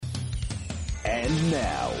And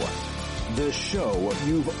now, the show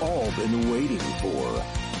you've all been waiting for.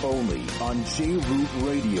 Only on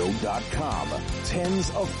JRootRadio.com. Tens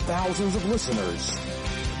of thousands of listeners.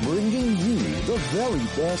 Bringing you the very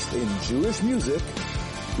best in Jewish music.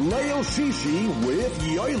 Leil Shishi with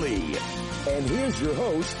Yoely. And here's your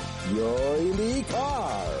host, Yoely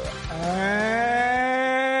Kar.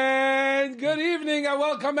 And good evening and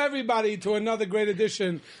welcome everybody to another great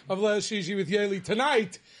edition of Leil Shishi with Yoely.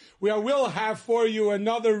 Tonight, we will have for you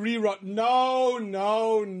another rerun.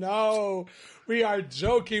 No. We are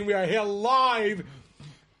joking. We are here live.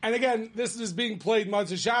 And again, this is being played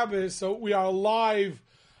Motzei Shabbos, so we are live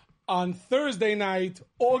on Thursday night,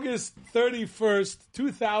 August 31st,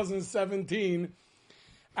 2017,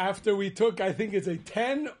 after we took, I think it's a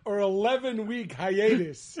 10 or 11 week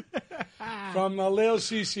hiatus from Leil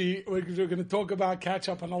Shishi. We're going to talk about, catch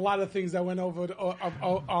up on a lot of things that went over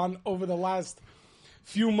the last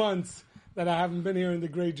few months that I haven't been here in the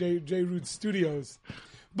great JRoot studios.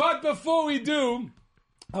 But before we do,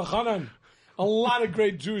 a lot of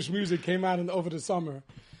great Jewish music came out over the summer.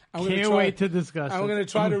 Can't wait to discuss it. And we're going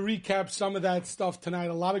to try to recap some of that stuff tonight.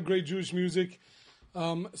 A lot of great Jewish music.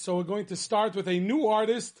 So we're going to start with a new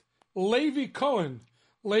artist, Levi Cohen.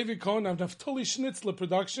 Levi Cohen of Naftali Schnitzler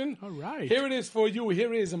production. All right. Here it is for you.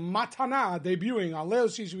 Here is Matana debuting on Leil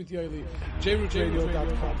Shishi with Yoely,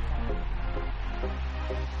 JRootRadio.com.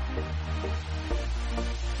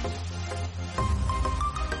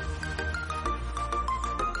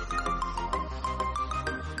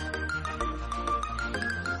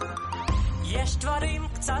 יש דברים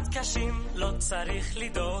קצת קשים, לא צריך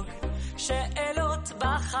לדאוג. שאלות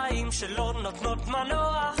בחיים שלא נותנות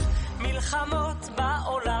מנוח. מלחמות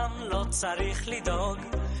בעולם, לא צריך לדאוג.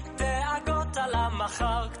 דאגות על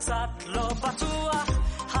המחר, קצת לא בטוח.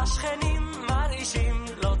 השכנים מרעישים,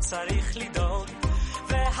 לא צריך לדאוג.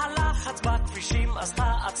 והלחץ בכבישים, אז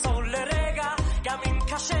תעצור לרגע. גם אם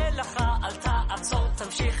קשה לך, אל תעצור,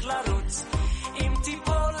 תמשיך לרוץ. אם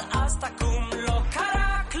תיפול, אז תקום, לא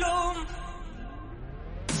קרה כלום.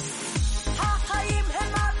 החיים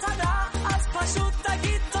הם מתנה, אז פשוט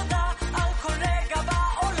תגיד תודה על כל רגע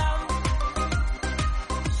בעולם.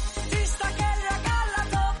 תסתכל רק על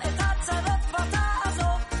הטוב, את הצרות כבר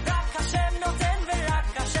תעזוב. רק השם נותן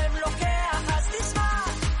ורק השם לוקח, אז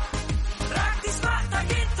תשמח. רק תשמח,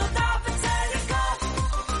 תגיד תודה וצא לרקוד.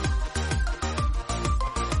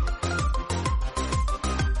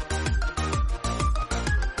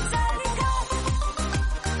 צא לרקוד.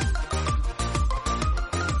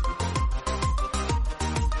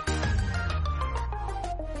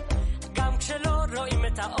 גם כשלא רואים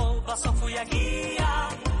את האור בסוף הוא יגיע.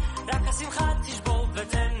 רק השמחה תשבור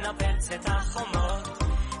ותנפץ את החומות.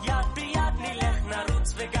 יד ביד נלך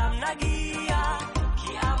נרוץ וגם נגיע.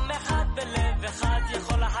 כי עם אחד בלב אחד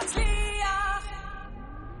יכול להצליח.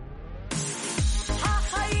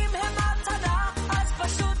 החיים הם מתנה, אז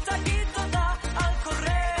פשוט תגיד תודה על כל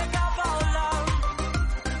רגע בעולם.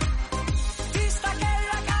 תסתכל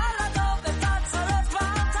רק על הטוב, את הצרות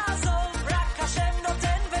כבר תעזוב. רק השם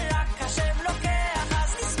נותן ורק השם לוקח,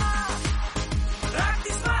 אז תשמח. רק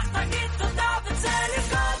תשמח, תגיד תודה וצא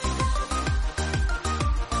לרקוד.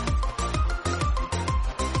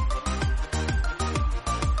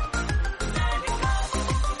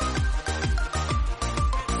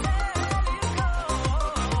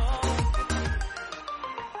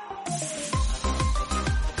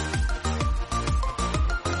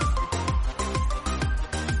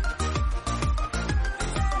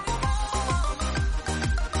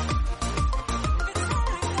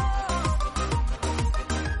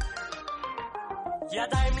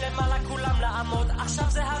 ידיים למעלה כולם לעמוד,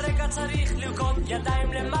 עכשיו זה הרגע צריך לרקוד.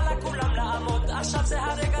 ידיים למעלה כולם לעמוד, עכשיו זה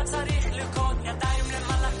הרגע צריך לרקוד. ידיים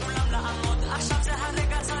למעלה כולם לעמוד, עכשיו זה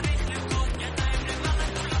הרגע צריך לרקוד. ידיים למעלה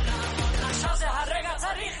כולם לעמוד, עכשיו זה הרגע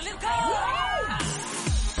צריך לרקוד.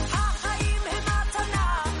 החיים הם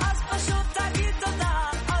מתנה, אז פשוט תגיד תודה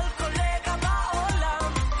על כל רגע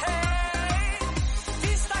בעולם. היי,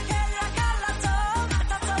 תסתכל רק על הטוב,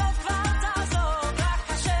 את הטוב כבר תעזוב. רק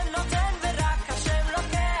השם נותן ורק השם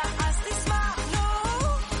לוקח, אז תשמח, נו.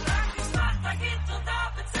 רק תשמח, תגיד תודה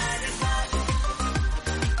וצא לרקוד.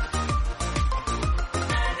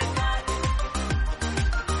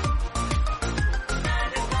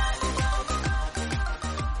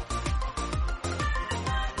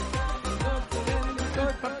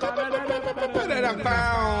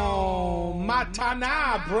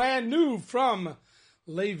 Matana, brand new from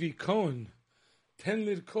Levi Cohen. 10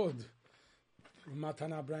 Lirkod.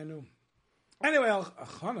 Matana, brand new. Anyway,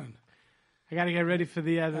 Chanan. I got to get ready for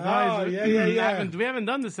the guys. Oh, yeah. We haven't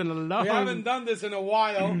done this in a long time. We haven't done this in a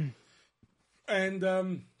while.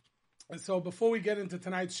 And So before we get into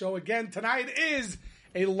tonight's show, again, tonight is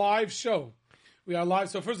a live show. We are live.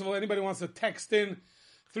 So first of all, anybody wants to text in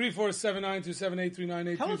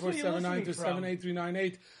 347-927-8398,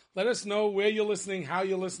 347-927-8398. Let us know where you're listening, how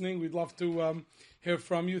you're listening. We'd love to hear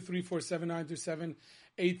from you,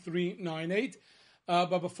 347-927-8398.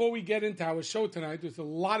 But before we get into our show tonight, there's a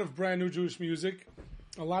lot of brand new Jewish music,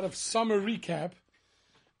 a lot of summer recap,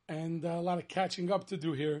 and a lot of catching up to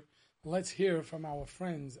do here. Let's hear from our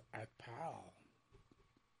friends at PAL.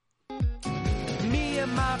 Me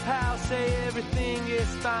and my pal say everything is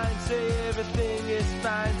fine, say everything is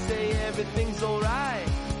fine, say everything's alright.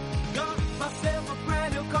 Got myself a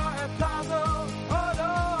brand new car at Plaza,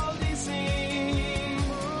 auto leasing.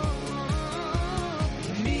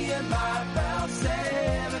 Me and my pal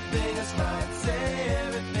say everything is fine, say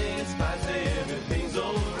everything is fine, say everything's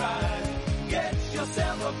alright. Get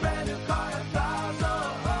yourself a brand new car at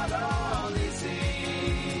Plaza, auto leasing.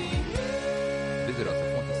 Visit us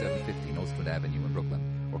at 2750 Nostrand Avenue in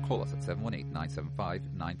Brooklyn, or call us at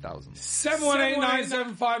 718-975-9000.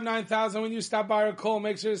 718-975-9000. When you stop by or call,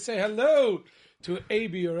 make sure to say hello to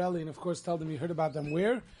A.B. or Ellie, and of course tell them you heard about them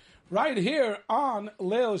where? Right here on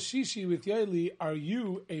Leil Shishi with Yoely. Are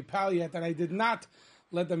you a pal yet? And I did not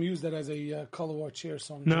let them use that as a color war chair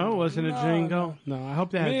song. No, it wasn't a jingle. No, I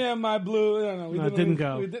hope that. Me and my blue. No, it didn't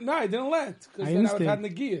go. I didn't let, because then I would have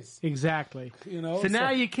had Nagias. Exactly. You know. So now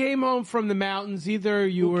you came home from the mountains. Either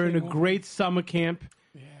you were in a great summer camp.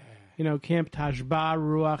 Yeah. You know, Camp Tashba,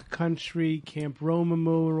 Ruach Country, Camp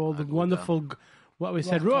Romamu, or all the wonderful. What we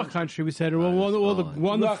said, Ruach Country. We said all the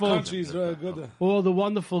wonderful. Ruach Country is good. All the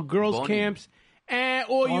wonderful girls' camps.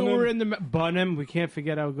 Or you were in the Bunham. We can't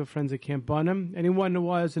forget our good friends at Camp Bunham. Anyone who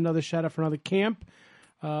was another shout out for another camp,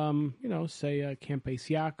 say Camp Beis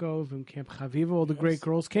Yaakov and Camp Chaviva, all the great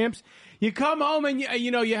girls' camps. You come home and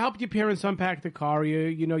you helped your parents unpack the car.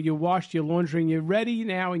 You washed your laundry and you're ready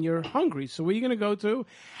now and you're hungry. So where are you going to go to?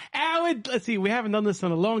 Let's see, we haven't done this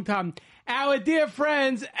in a long time. Our dear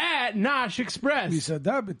friends at Nash Express for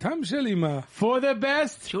the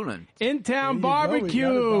best in-town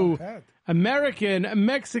barbecue. American,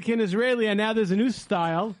 Mexican, Israeli, and now there's a new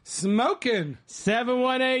style. Smoking.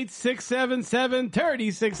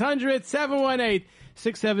 718-677-3600.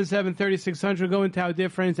 718-677-3600. Go into our dear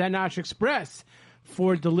friends at Nash Express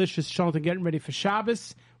for delicious shalom and getting ready for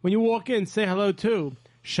Shabbos. When you walk in, say hello to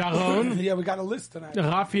Sharon. Yeah, we got a list tonight.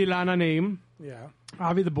 Rafi Lananim. Yeah.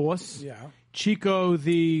 Avi the boss. Yeah. Chico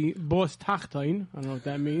the boss Tachtain. I don't know what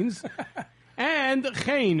that means. And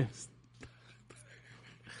Chain.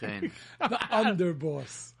 The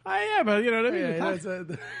underboss. Yeah, but you know what I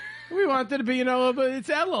mean. We wanted to be, but it's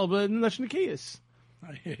Elul, but Nashnikiyas.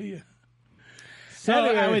 I hear you. So,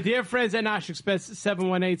 our dear friends at Nash Express,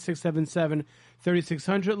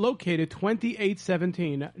 718-677-3600, located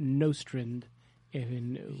 2817 Nostrand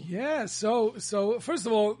Avenue. Yeah. So first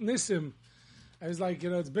of all, Nissim, I was like,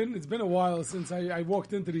 it's been a while since I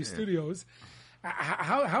walked into these studios.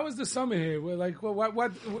 How was the summer here?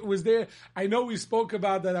 What was there? I know we spoke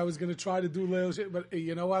about that. I was going to try to do Leil, but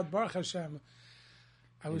you know what? Baruch Hashem,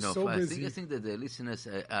 I was so busy. I think that the listeners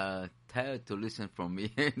are tired to listen from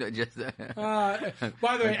me. By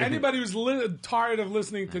the way, anybody who's tired of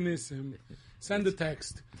listening to Nissim, send a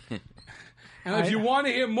text. And if you want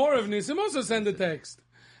to hear more of Nissim, also send a text.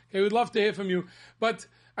 Okay, we'd love to hear from you. But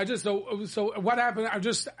I just so what happened?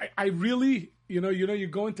 I really. You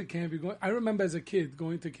go into camp. I remember as a kid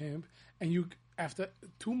going to camp, and after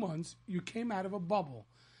 2 months, you came out of a bubble.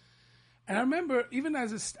 And I remember even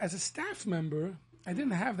as a staff member, I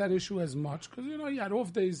didn't have that issue as much because you had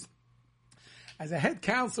off days. As a head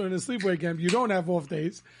counselor in a sleepaway camp, you don't have off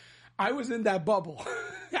days. I was in that bubble.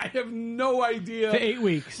 I have no idea. For 8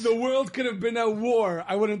 weeks. The world could have been at war.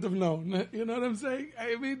 I wouldn't have known. You know what I'm saying?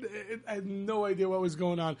 I mean, I had no idea what was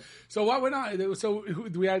going on. So what went on? So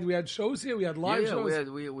we had shows here. We had live shows.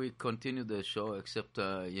 We continued the show, except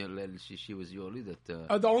she was Yoely that.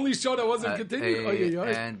 The only show that wasn't continued.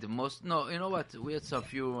 And most you know what? We had some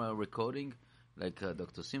few recording, like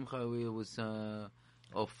Dr. Simcha. We was.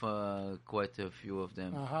 Of quite a few of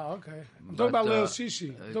them. Okay. I'm talking about Leil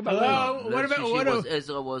Shishi.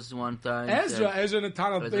 Ezra was one time. Ezra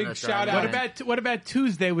Nathan, a big shout out. What about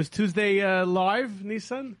Tuesday? Was Tuesday live,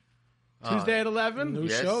 Nissan? Tuesday at 11? New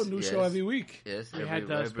show every week. Yes, we had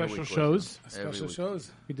special shows.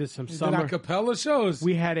 We did some summer. Did a cappella shows.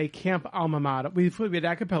 We had a Camp Alma Mater. We had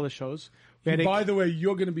a cappella shows. By the way,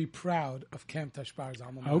 you're going to be proud of Camp Tashbar's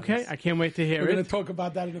alma mater. Okay, I can't wait to hear it. We're going to talk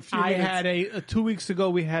about that in a few minutes. I had 2 weeks ago,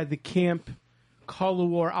 we had the Camp Color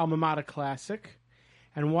War Alma Mater Classic.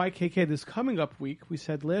 And YKK this coming up week, we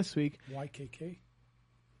said last week. YKK?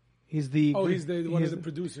 He's the one of the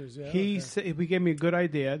producers. Yeah, he gave me a good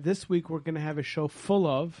idea. This week we're going to have a show full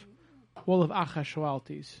of all of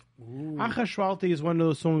Achashwaltis. Achashwalti is one of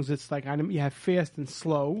those songs that's like you have fast and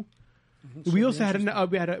slow. We also had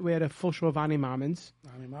we had a full show of Ani Mamins.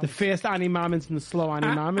 The fast Ani Mamins and the slow Ani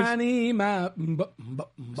Mamins.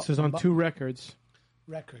 This is on 2 records.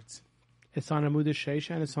 It's on Amud Sheish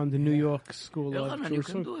and it's on the New York School of Yochanan, you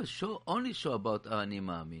can do a show, only show about Ani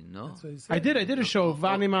Mamin, no? I did a show of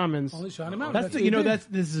Ani Mamins. Only show Ani Mamins.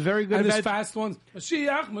 This is very good. And there's fast ones.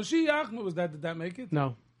 Mashiach. What was that? Did that make it?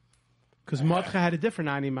 No. Because Mordechai had a different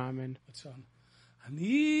Ani Mamin. What's on?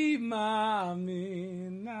 Ani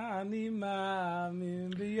Mamin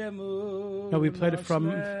b'yemu. No, we played it from...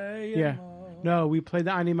 Yeah. No, we played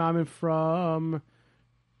the Ani Mamin from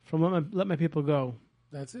Let My People Go.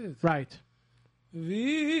 That's it. Right. And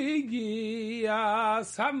we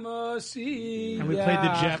played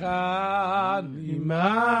the Jet.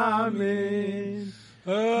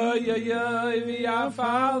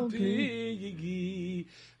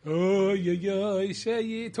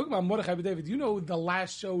 Talking about Mordechai David, you know the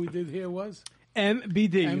last show we did here was?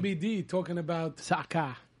 MBD, talking about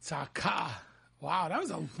Tzaka. Wow, that was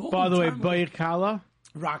a long time. By the way, ago. Bayer Kala.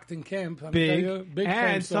 Rockton Camp. Big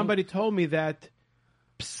fan and song. somebody told me that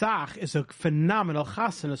Psach is a phenomenal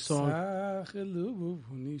chasana song. You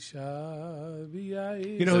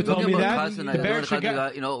know who told me that?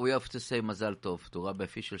 We have to say Mazal Tov to Rabbi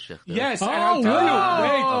Fischel Shechter. Yes. Oh, I'll tell you.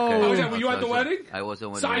 Wait. Okay. Were you at the wedding? I was at the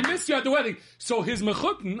wedding. So I missed you at the wedding. So his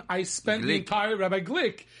mechutin, I spent the entire Rabbi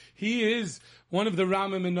Glick. He is one of the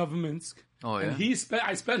Ramim in Novominsk. Oh, yeah? And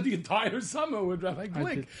I spent the entire summer with Rabbi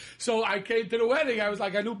Glick. So I came to the wedding. I was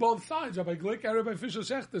like, I knew both sides, Rabbi Glick and Rabbi Fischel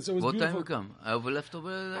Shechter. So it was what beautiful. time you come? I left over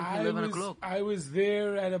 11 o'clock. I was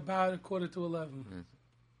there at about 11:15. Yes.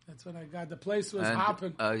 That's when I got. The place was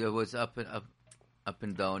hopping. It was up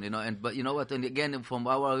and down, But you know what? And again, from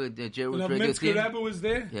our JRoot radio Minsker team, Rebbe was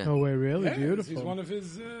there. Yeah. Oh, wait, really? Yes, Beautiful. He's one of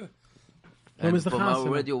his. When was the from our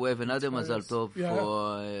chasana? radio, we have another Mazal Tov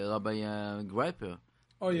for Rabbi Greiper.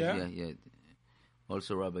 Oh yeah. Yeah.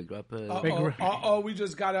 Also, Rabbi Greiper. We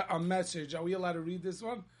just got a message. Are we allowed to read this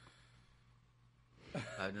one?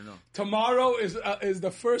 I don't know. Tomorrow is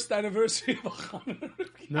the first anniversary of Hanukkah.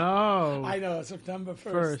 No. I know, September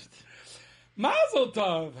 1st. Mazel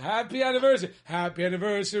Tov. Happy anniversary. Happy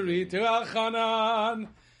anniversary to Elchanan.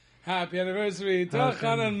 Happy anniversary to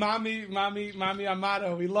Elchanan. Mommy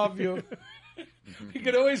Amado, we love you. We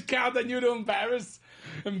can always count on you to embarrass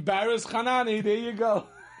Hanani. There you go.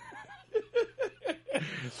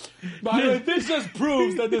 By the way, this just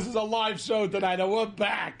proves that this is a live show tonight, and we're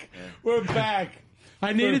back. Yeah. We're back.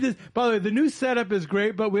 I needed this. By the way, the new setup is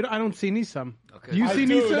great, but I don't see Nisam. Okay. You see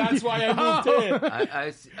Nisam? That's why I moved in.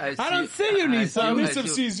 I don't see you, Nisam. Nisam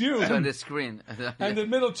sees you. It's on the screen. And the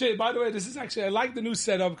middle chair. By the way, this is actually, I like the new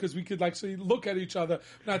setup because we could actually look at each other,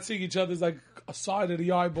 not seeing each other's like a side of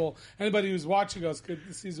the eyeball. Anybody who's watching us could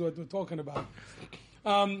see what we're talking about.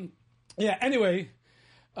 Anyway.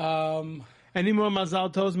 Any more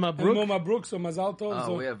Mazal Tovs, Mabruk? Any more Mabruks or Mazal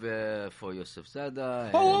Tovs? We have for Yosef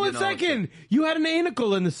Zada. Oh, one second. You had an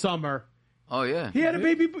anicle in the summer. Oh, yeah. He had a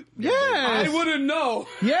baby. Yes. I wouldn't know.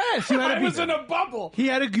 Yes. You had I was in a bubble. You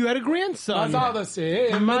had a grandson. What's the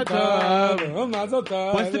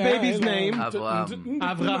baby's name?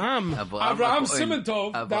 Avraham. Avraham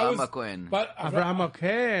Simantov. Avraham Cohen. Avraham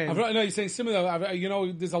Cohen. No, you're saying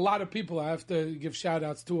Simantov. There's a lot of people I have to give shout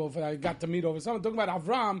outs to. I got to meet over summer. Talking about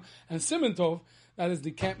Avraham and Simantov. That is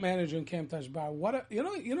the camp manager in Camp Tashbar. You know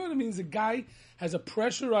what it means? The guy has a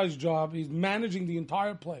pressurized job. He's managing the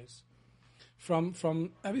entire place. From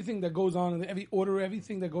everything that goes on, and every order,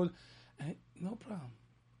 everything that goes, no problem,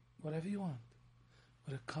 whatever you want,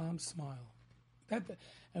 with a calm smile. And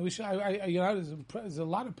we should. There's a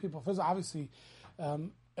lot of people. First, obviously,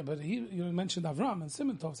 but he mentioned Avram and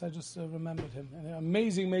Simantov, so I just remembered him. An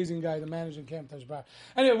amazing guy, the manager in Camp Tashbar.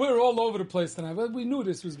 Anyway, we're all over the place tonight, but we knew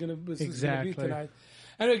this was going to be tonight.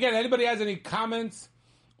 And again, anybody has any comments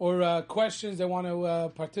or questions they want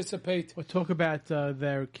to participate? We'll talk about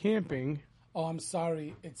their camping. Oh, I'm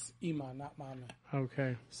sorry. It's Ima, not Mama.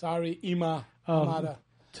 Okay. Sorry, Ima. Amada.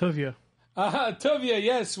 Tuvia. Tuvia,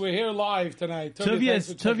 yes, we're here live tonight.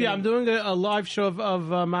 Tuvia, I'm doing a live show of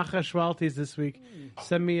Machashwaltis this week.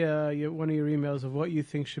 Send me one of your emails of what you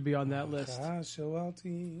think should be on that list.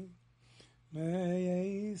 Machashwalti.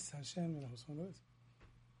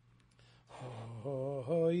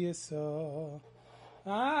 Oh, yes,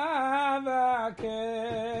 Avake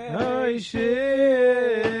Oy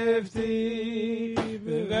shifti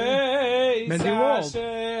Mendy Wald.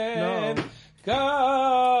 No.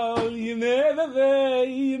 Kol you never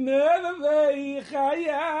vei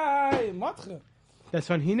chaya That's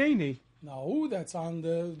on Hineni. No, that's on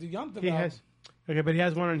the Yom Tov He album. has. Okay, but he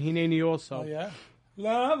has one on Hineni also. Oh, yeah?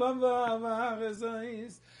 Love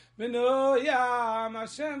Avavezais Benoyam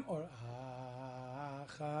Hashem or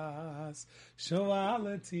Achas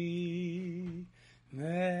Shoalati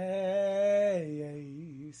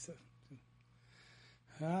Neis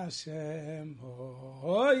Hashem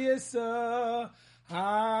Hoyesa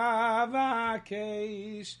Avakesh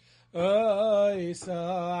Oyesa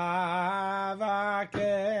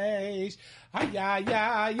Avakesh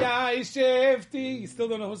Ay Shifty. You still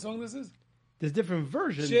don't know whose song this is? There's different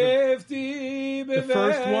versions. Shifty The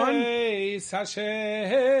first one?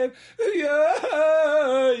 Hashem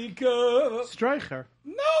Yoely Streicher.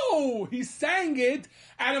 No, he sang it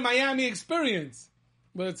at a Miami Experience,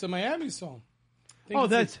 but it's a Miami song. Oh,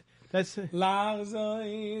 that's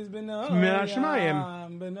Larzois Min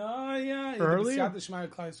HaShemayim. Benoya. Earlier?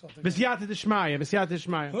 B'siyata D'Shmaya.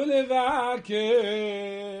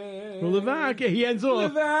 Ulevake. He ends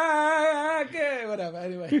off. Whatever.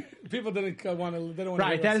 Anyway, people didn't want to. They don't want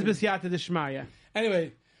Right, to. that is B'siyata D'Shmaya.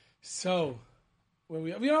 Anyway, so where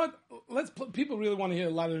we, you know what? People really want to hear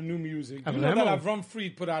a lot of the new music. You know that Avram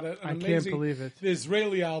Fried put out an amazing, can't believe it. The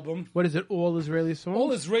Israeli album. What is it? All Israeli songs?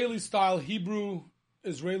 All Israeli style, Hebrew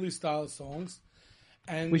Israeli style songs.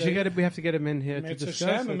 And we should get it. We have to get him in here to Mitzvah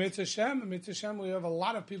discuss it. Mitzvah Shem. We have a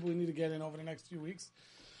lot of people we need to get in over the next few weeks.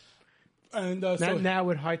 And now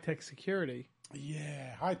with high-tech security.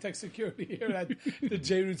 Yeah, high-tech security here at the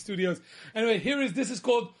JRoot Studios. Anyway, this is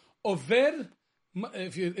called Over.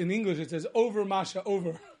 If you in English it says Over Masha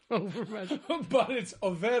Over. Over Masha. But it's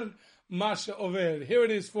Over Masha Over. Here it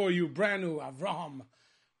is for you, brand new Avram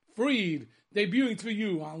Fried, debuting for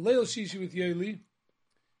you on Leil Shishi with Yoely,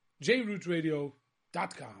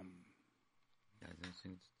 JRootRadio.com.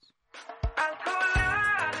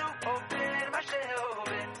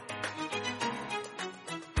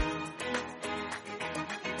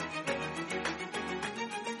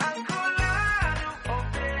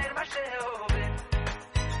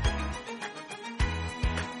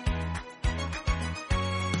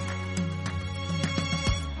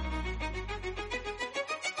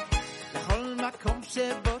 מקום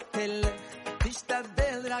שבו תלך,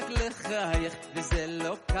 תשתדל רק לחייך, וזה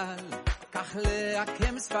לא קל, כך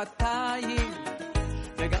לעקם שפתיים,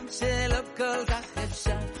 וגם שלא כל כך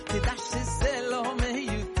אפשר, תדע שזה לא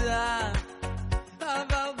מיותר,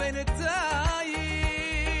 אבל בינתיים,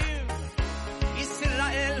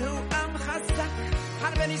 ישראל הוא עם חזק,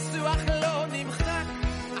 הרבה ניסוח לא נמחק,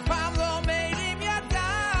 אף פעם לא מרים ידיים.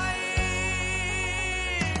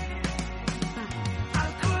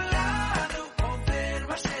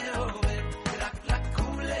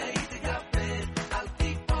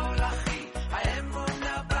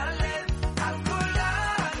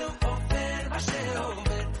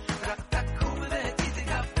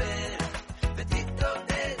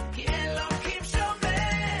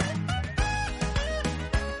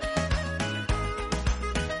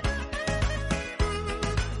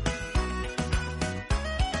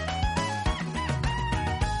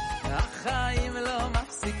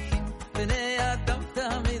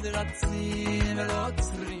 רצים ולא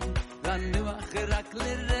עוצרים, לנוח רק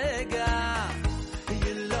לרגע,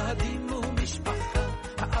 ילדים ומשפחה,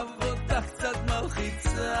 העבודה קצת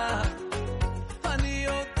מלחיצה, אני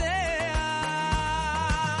יודע,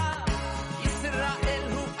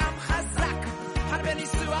 ישראל הוא עם חזק, הרבה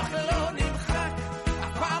ניסוח לא נמחק,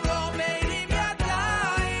 אף פעם לא מרים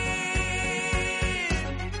ידיים,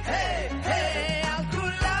 היי, היי, על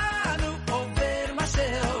כולנו עובר מה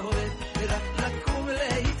שעובר, רק לקום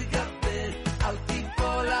להתגבר, אל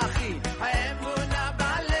תיפול אחי, האמונה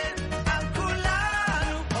בלב, על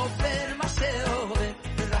כולנו עובר מה שעובר,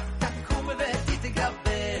 רק תקום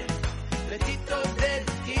ותתגבר, ותתעודד,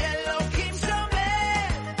 כי אלוקים שומר.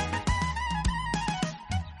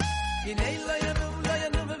 הנה לא ינום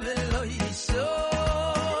ולא יישון,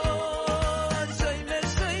 שוימר,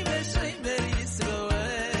 שוימר, שוימר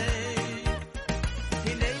ישראל.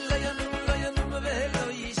 הנה לא ינום ולא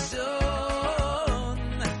יישון,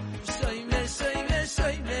 שוימר, שוימר,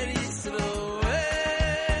 שוימר ישראל.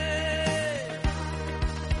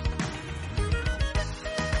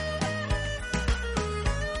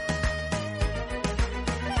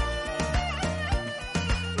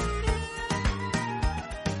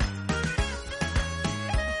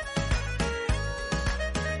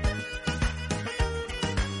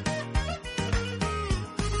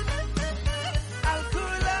 על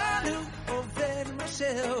כולנו עובר מה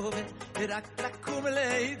שעובר, ורק לקום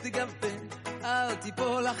להתגבר, אל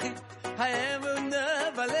תיפול אחי, האמונה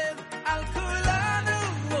בלב. על כולנו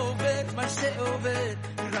עובר מה שעובר,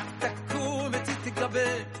 רק תקום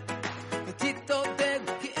ותתגבר, ותתעודד, תתעודד,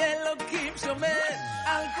 כי אלוקים שומר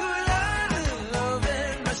על כולנו,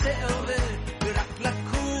 עובר מה שעובר, ורק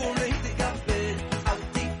לקום להתגבר, אל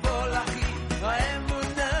תיפול אחי,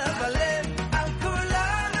 האמונה בלב, על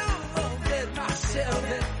כולנו עובר מה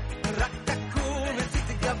שעובר, רק תקום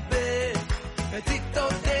ותתגבר,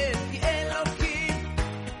 ותתעודד, כי אלוקים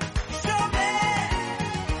שומר.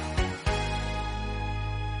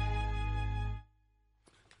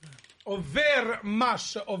 Over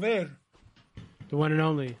Mash, over. The one and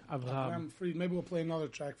only Avraham. I'm free. Maybe we'll play another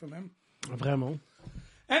track from him. Avramo.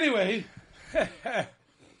 Anyway,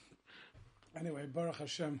 Baruch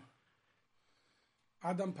Hashem.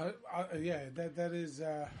 Adam, that is.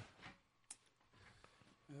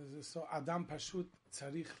 So Adam Pashut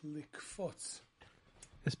Tzarich Likfotz.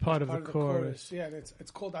 It's part of the chorus. Yeah,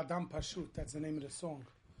 it's called Adam Pashut. That's the name of the song,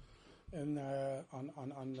 and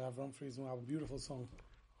on Avram Friesman album, beautiful song.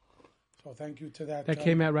 So thank you to that. That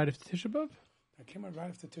came out right after Tisha B'Av? That came out right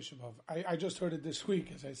after Tisha B'Av. I just heard it this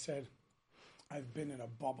week, as I said. I've been in a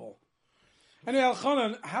bubble. Anyway,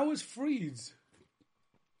 Elchanan, how was Fried's?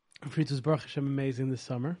 Fried's was Baruch Hashem amazing this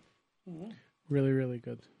summer. Mm-hmm. Really, really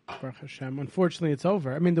good. Baruch Hashem. Unfortunately, it's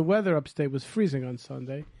over. I mean, the weather upstate was freezing on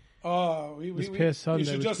Sunday. Oh, past Sunday you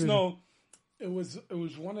should was just freezing. know it was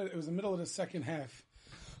the middle of the second half,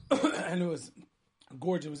 and it was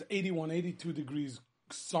gorgeous. It was 81, 82 degrees,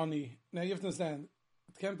 sunny. Now you have to understand,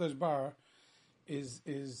 Camp Bar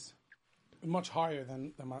is much higher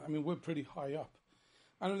than I mean, we're pretty high up.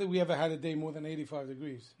 I don't think we ever had a day more than 85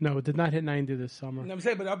 degrees. No, it did not hit 90 this summer. I'm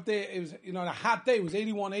saying, but up there, it was, on a hot day, it was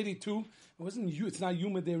 81, 82. It's not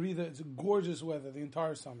humid there either. It's gorgeous weather the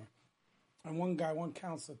entire summer. And one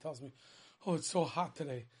counselor tells me, oh, it's so hot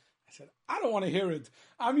today. I said, I don't want to hear it.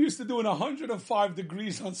 I'm used to doing 105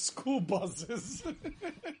 degrees on school buses.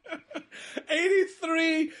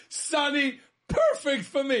 83, sunny, perfect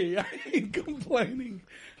for me. I ain't complaining.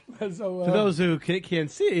 So, for those who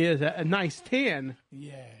can't see, it's a nice tan.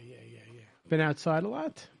 Yeah. Been outside a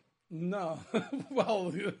lot? No.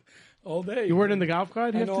 Well, all day. You weren't in the golf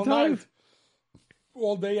cart half and the all time? night.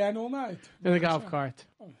 All day and all night. In the golf cart.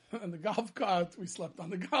 In the golf cart. We slept on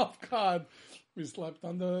the golf cart. We slept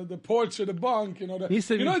on the porch of the bunk. You know this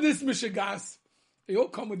Michigas. They all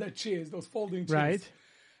come with their chairs, those folding chairs. Right.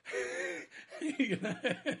 You know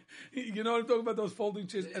what I'm talking about? Those folding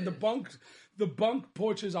chairs. And the bunk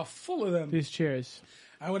porches are full of them. These chairs.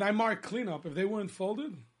 And when I mark cleanup, if they weren't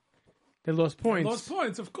folded, they lost points. Lost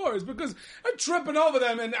points, of course, because I'm tripping over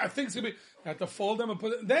them, and I think I have to fold them and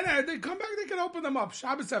put it. Then they come back, they can open them up.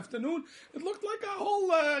 Shabbos afternoon, it looked like a whole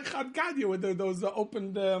chadgadia with those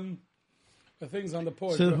opened things on the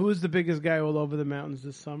porch. So who's the biggest guy all over the mountains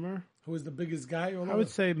this summer? Who is the biggest guy all over? I would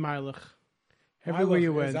say Milech. Everywhere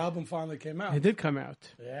you went. His album finally came out. It did come out.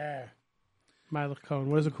 Yeah. Milech Cohen.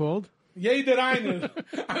 What is it called? Yay did I know.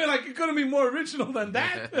 I mean, like, it couldn't be more original than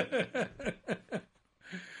that.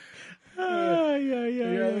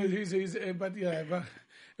 But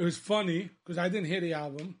it was funny because I didn't hear the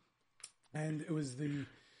album, and it was the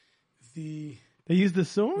they used the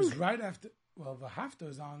song. It was right after. Well, the Hafta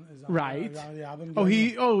is on right on the album.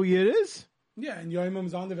 It is. Yeah, and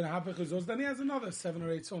Yoimum's on the Hafta. Then he has another 7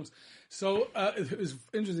 or 8 songs. So it was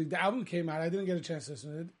interesting. The album came out. I didn't get a chance to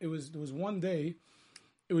listen to it. There was one day.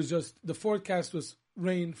 It was just the forecast was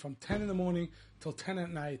rain from 10 in the morning till 10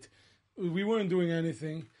 at night. We weren't doing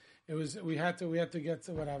anything. We had to get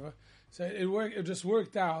to whatever. So it worked. It just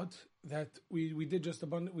worked out that we did just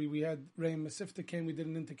abundant. We had Rain Masifta came. We did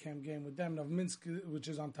an intercamp game with them. Minsk, which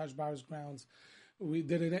is on Taj Bar's grounds. We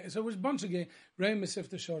did it. So it was a bunch of games. Rain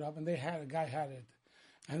Masifta showed up, and a guy had it.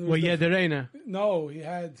 And Yederena. No, he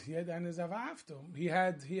had Anis Avafto. He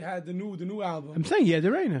had the new album. I'm saying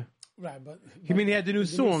Yederena. Right, but you mean he had the new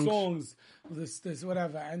songs? Songs, this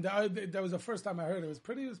whatever, and that was the first time I heard it. It was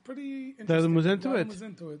pretty interesting. Darren was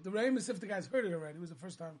into it. The Ramus, if the guys heard it already, it was the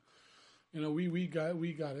first time. We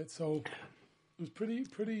got it, so it was pretty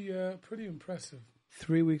impressive.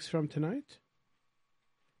 3 weeks from tonight.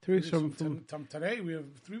 3 weeks from today, we have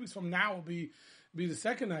 3 weeks from now will be the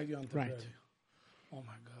second night Yom Tov. Right. Oh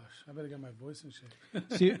my gosh! I better get my voice in shape.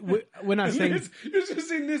 See, we're not saying you should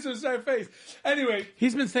see Nissa's face. Anyway,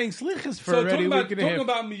 he's been saying slichas for already a week and a half. Talking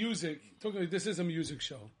about music. This is a music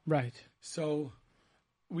show, right? So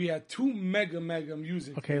we had 2 mega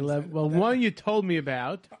music. Okay, one you told me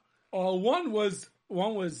about. One was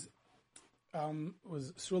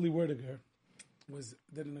Shirley Werdiger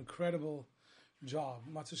did an incredible job.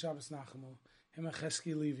 Matzah Shabbos Nachamu. Him and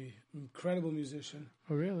Chesky Levy, incredible musician.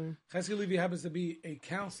 Oh, really? Chesky Levy happens to be a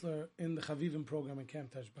counselor in the Chavivim program in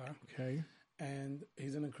Camp Tashbar. Okay. And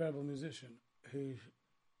he's an incredible musician.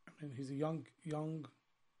 He's a young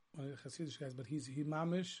one of the Hasidic guys, but he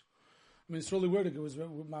mamish. I mean, Israeli Werdiger was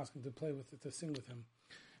asking to play with it, to sing with him,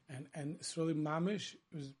 and Israeli mamish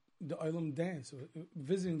was the Olam dance.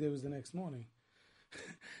 Visiting day was the next morning.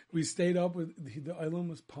 We stayed up with the Olam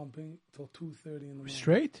was pumping till 2:30 in the morning.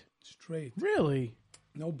 Straight. Really?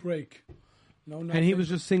 No break. No, nothing. And he was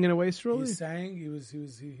just singing away Sruli? He sang. He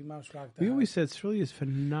mouse rocked. We always said Sruli is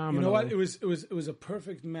phenomenal. You know what? It was a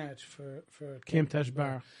perfect match for Camp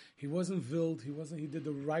Tashbar. He wasn't vild. He did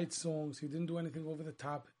the right songs. He didn't do anything over the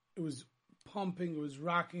top. It was pumping. It was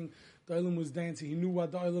rocking. The Olam was dancing. He knew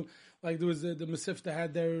what the Olam, like there was the Masifta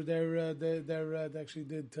had they actually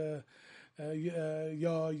did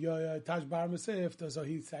Tashbar Masifta, so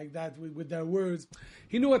he sang that with their words.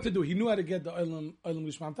 He knew what to do. He knew how to get the Olam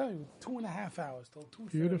Lishma. 2.5 hours till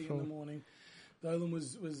 2:30 in the morning. The Olam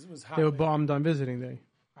was hot. They were bombed on visiting day.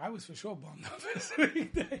 I was for sure bummed on visiting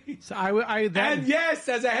day. So and yes,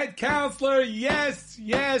 as a head counselor, yes,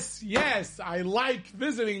 I like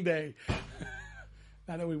visiting day.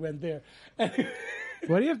 Now that we went there.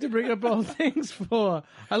 What do you have to bring up all things for?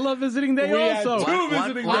 I love visiting day We also. had two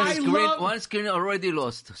visiting days. One screen already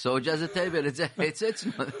lost, so just a table. It's not.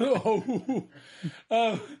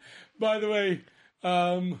 By the way,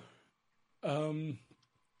 so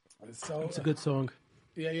It's a good song.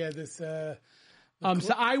 yeah. This So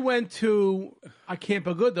I went to Camp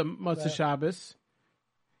Aguda Motzei Shabbos,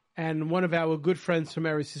 and one of our good friends from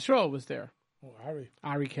Eretz Yisrael was there. Ari.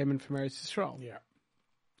 Ari came in from Eretz Yisrael. Yeah.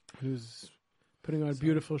 He was putting on a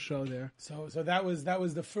beautiful show there. So that was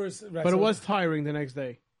the first. Right, But it was tiring the next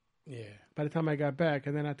day. Yeah. By the time I got back,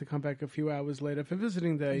 and then I had to come back a few hours later for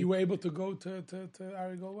visiting day. You were able to go to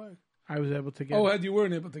Ari Goldberg? I was able to get. You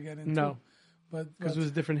weren't able to get in. No, but because it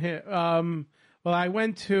was different here. Well, I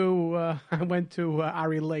went to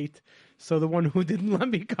Ari late, so the one who didn't let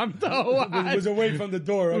me come to was away from the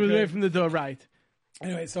door. It was away from the door, right?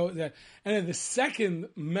 Anyway, and then the second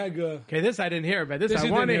mega. Okay, this I didn't hear about. This I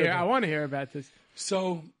want to hear. I want to hear about this.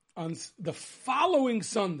 So on the following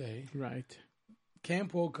Sunday, right,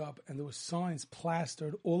 camp woke up and there were signs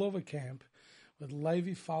plastered all over camp with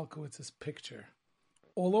Levi Falkowitz's picture,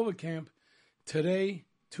 all over camp. Today,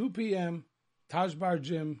 2 p.m., Taj Bar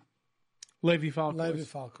Gym. Levi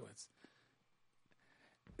Falkowitz.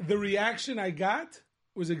 The reaction I got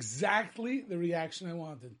was exactly the reaction I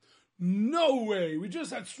wanted. No way. We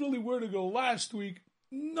just had Sruli Vertigo last week.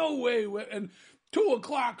 No way. And 2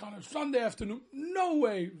 o'clock on a Sunday afternoon. No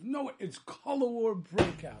way. It's color war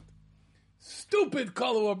breakout. Stupid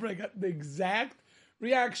color war breakout. The exact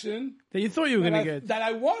reaction that you thought you were going to get. That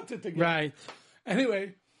I wanted to get. Right.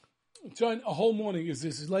 Anyway, join a whole morning.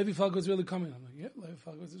 Is Levi Falkowitz really coming? I'm like, yeah, Levi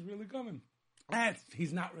Falkowitz is really coming. And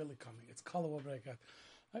he's not really coming. It's color war breakout.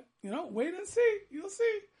 Wait and see. You'll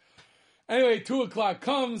see. Anyway, 2 o'clock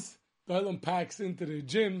comes. The Olam packs into the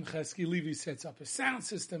gym. Chesky Levy sets up his sound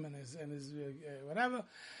system and his whatever.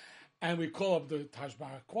 And we call up the Taj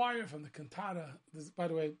Bar choir from the cantata. By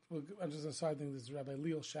the way, I'm just deciding this is Rabbi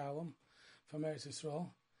Leil Shalom from Eretz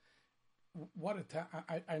Yisrael. What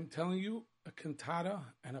I'm telling you, a cantata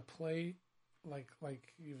and a play like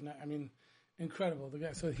you've not. I mean, incredible. The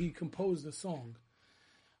guy. So he composed a song.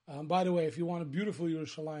 By the way, if you want a beautiful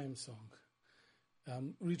Yerushalayim song,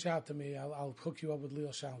 reach out to me. I'll hook you up with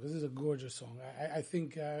Leil Shalom because this is a gorgeous song. I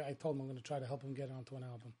think I told him I'm going to try to help him get onto an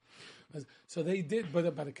album. So they did,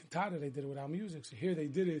 but by the cantata they did it without music. So here they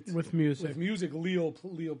did it with music. With music, Leil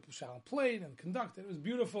Shalom played and conducted. It was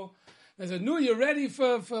beautiful. They said, "No, you're ready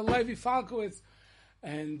for Levi Falkowitz."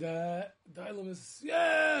 And the Olam is,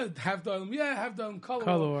 have the Olam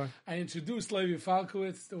color. I introduced Levi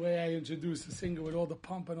Falkowitz the way I introduced the singer with all the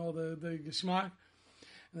pump and all the geschmack.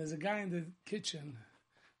 And there's a guy in the kitchen,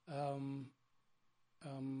 I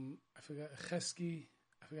forgot, Chesky,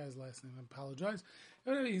 I forgot his last name, I apologize.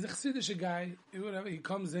 He's a Chassidish guy, whatever. He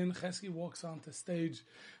comes in, Chesky walks onto stage,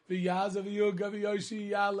 whatever.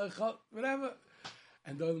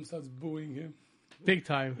 And the Olam starts booing him. Big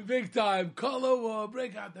time. Color war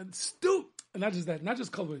breakout. And not just that, not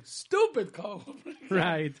just color war, stupid color war breakout.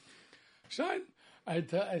 Right. Shine. I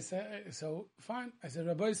said, so fine. I said,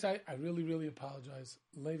 Rabbi Isai, I really, really apologize.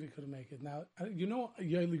 Levi couldn't make it. Now,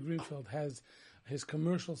 Yoely Greenfield has his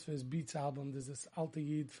commercials for his Beats album. There's this Alta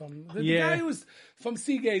Yid from the guy who was from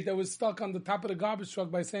Seagate that was stuck on the top of the garbage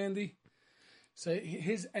truck by Sandy. So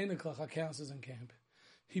his Einiklach accounts is in camp.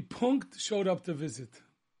 He showed up to visit.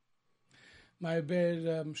 My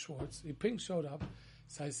bear Schwartz. He showed up.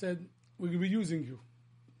 So I said, we're going to be using you.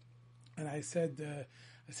 And I said,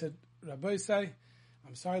 Rabbi Isai,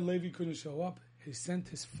 I'm sorry Levi couldn't show up. He sent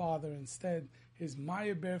his father instead, his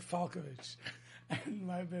Maya Bear Falkovich. And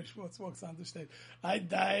my bear Schwartz walks on the stage. I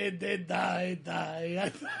died, they die.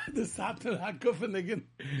 The Satan Hakufenigan.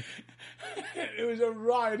 It was a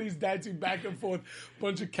riot. He's dancing back and forth.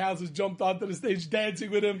 Bunch of cows has jumped onto the stage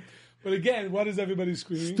dancing with him. But again, what is everybody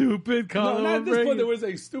screaming? Stupid color war. No, not at this point. There was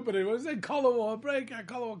a stupid. It was a color war break.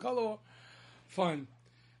 Color war. Fun.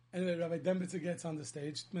 Anyway, Rabbi Dembitzer gets on the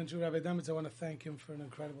stage. Mention Rabbi Dembitzer. I want to thank him for an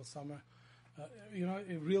incredible summer. A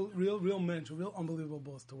real mensch, a real unbelievable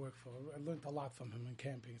boss to work for. I learned a lot from him in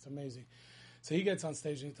camping. It's amazing. So he gets on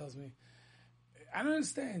stage and he tells me, I don't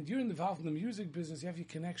understand. You're involved in the music business. You have your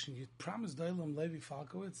connection. You promised Doilam Levi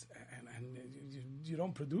Falkowitz and you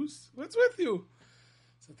don't produce? What's with you?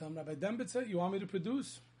 So I tell him, Rabbi Dembitzer, you want me to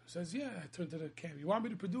produce? He says, yeah. I turn to the camp. You want me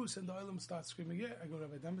to produce? And Doilam starts screaming, yeah. I go,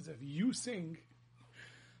 Rabbi Dembitzer, if you sing,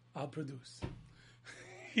 I'll produce.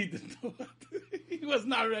 He didn't know what he was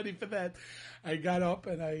not ready for that. I got up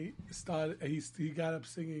and I started. He got up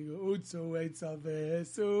singing Utsu waits up there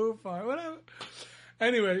so far, whatever.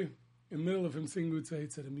 Anyway, in the middle of him singing Utsu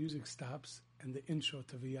Waits, the music stops and the intro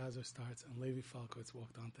to V'Yazer starts, and Levi Falkowitz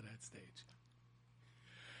walked onto that stage.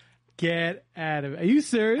 Get out of it! Are you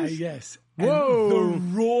serious? Yes. Whoa! And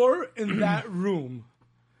the roar in that room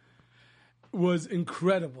was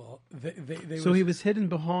incredible. So he was hidden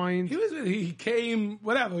behind. He came.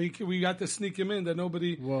 Whatever. We got to sneak him in that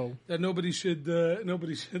nobody. Whoa. That nobody should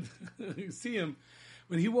see him.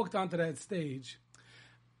 When he walked onto that stage,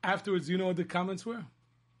 afterwards, you know what the comments were?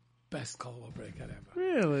 Best color war breakout ever.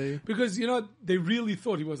 Really? Because they really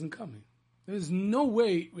thought he wasn't coming. There's no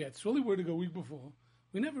way. We had Swirly Word to go week before.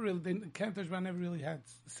 We never really. Camp Tashbah never really had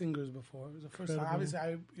singers before. It was the first time.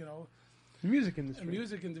 Obviously, Music industry.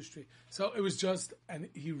 Music industry. So it was just, and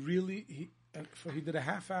he did a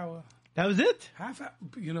half hour. That was it? Half hour.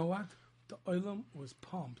 You know what? The Olam was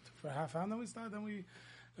pumped for a half hour. And then we started, then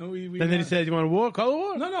he said, you want a war? Color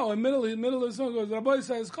war? No. In the middle of the song goes, Rabbi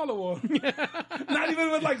says color war. Not even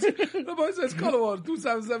with Rabbi says color war,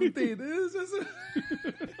 2017.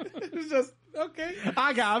 It's just, okay.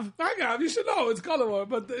 Agav. You should know it's color war.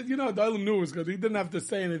 But, the Olam knew it was good. He didn't have to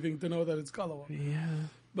say anything to know that it's color war. Yeah.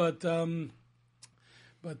 But so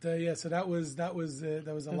that was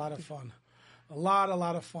a lot of fun, a lot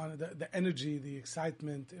of fun. The energy, the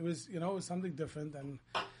excitement. It was something different,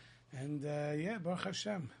 and Baruch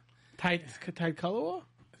Hashem. Tight color war.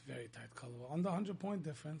 Very tight color war. Under 100-point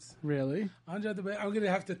difference. Really? I'm going to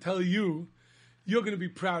have to tell you. You're going to be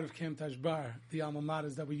proud of Camp Tashbar, the alma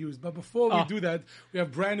maters that we used. But before we do that, we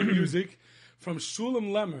have brand new music from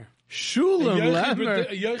Shulam Lemmer.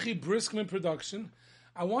 A Yoely Briskman production.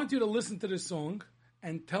 I want you to listen to this song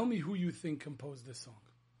and tell me who you think composed this song.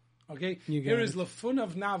 Okay? Here is Lafun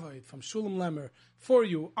of Navait from Shulam Lemmer for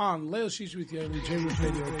you on Leil Shish with Yoely,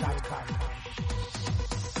 JRootRadio.com.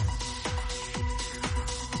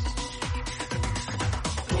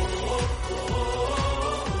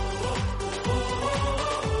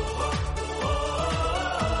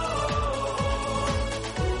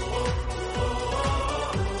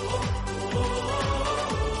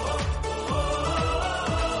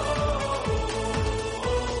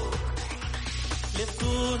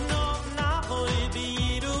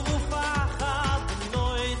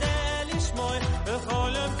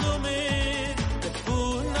 Becholim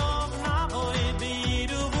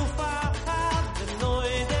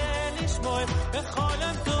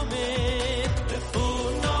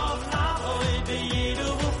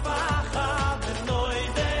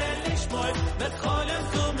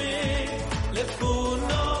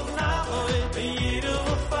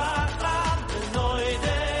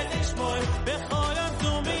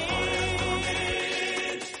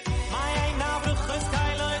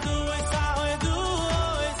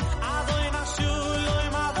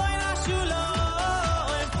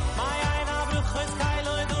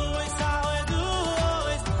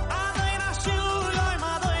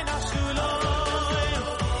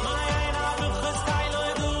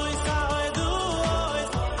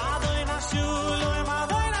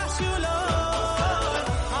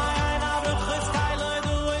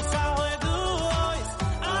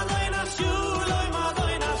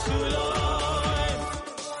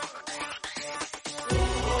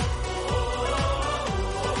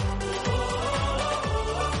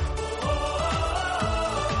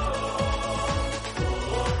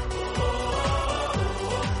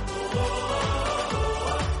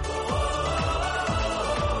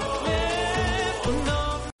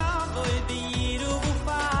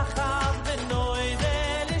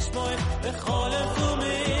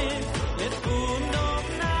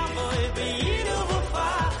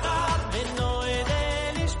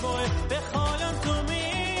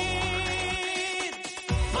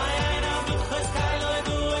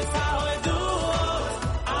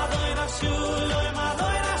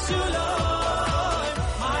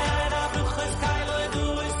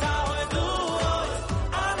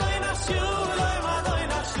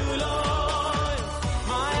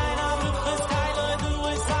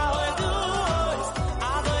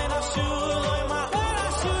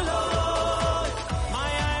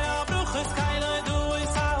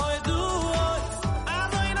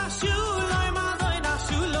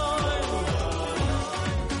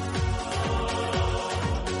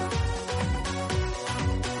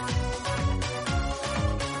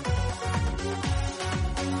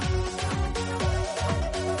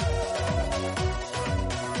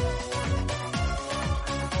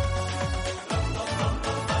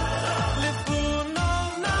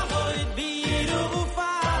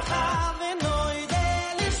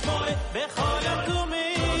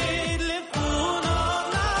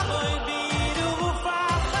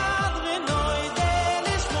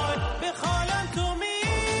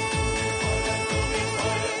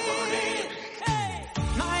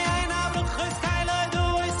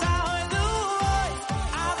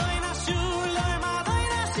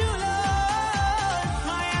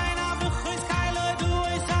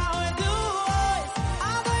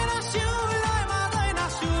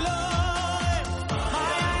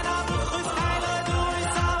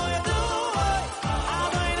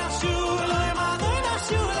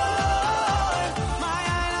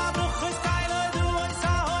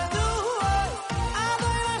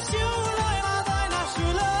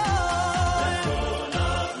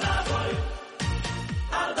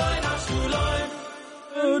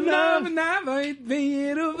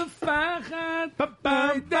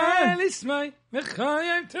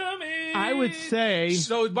I would say.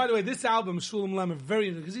 So, by the way, this album, Shulam Lemon, very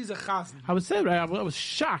interesting because he's a chazan. I would say, right? I was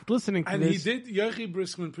shocked listening to And this. he did. Yoely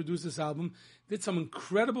Briskman produced this album. Did some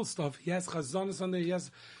incredible stuff. He has chazanas on there. He has.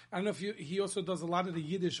 I don't know if you. He also does a lot of the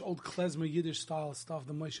Yiddish, old klezmer Yiddish style stuff,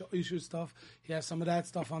 the Moshe Isher stuff. He has some of that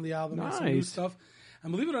stuff on the album. Nice. Some new stuff.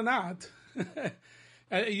 And believe it or not,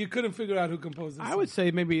 you couldn't figure out who composed this. I would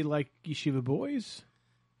say maybe like Yeshiva Boys.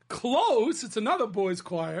 Close. It's another boys'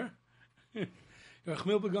 choir.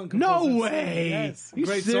 Rachmil Begun composed No this. way. Yes. You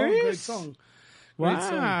Great serious? song. Great song. Great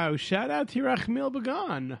song. Wow! Shout out to Rachmil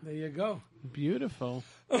Begun. There you go. Beautiful.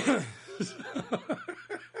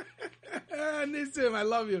 Nissim, I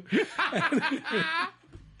love you.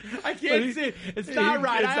 I can't see it. It's not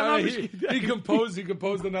right. He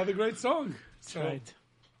composed another great song. So, right.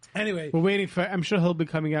 Anyway, We're waiting for. I'm sure he'll be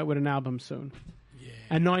coming out with an album soon. Yeah.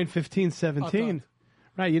 At 9/15/17.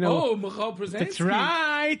 Right. You know. oh, Michal Brzezinski. That's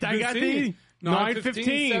right. I got the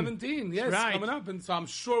 9/15. 17. Yes, right. coming up, and so I'm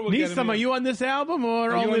sure we'll get him. Nisam, are you on this album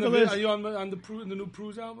or Are you only on the the list? Are you on the new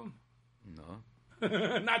Pruz album? No.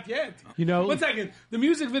 Not yet. You know, 1 second. The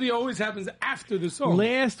music video always happens after the song.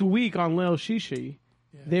 last week on Lil Shishi,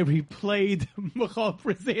 they replayed Michal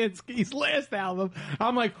Brzezinski's last album.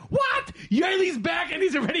 I'm like, what? Yoely's back and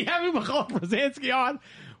he's already having Michal Brzezinski on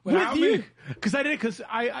Without with you? me? Because I did because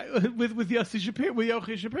I with Yossi Shapiro, with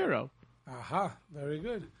Yochi Shapiro. Aha, very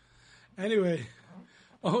good. Anyway,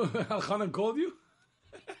 Elchanan called you?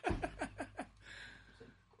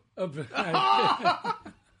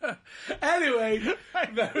 Anyway,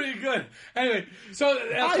 very good. Anyway, so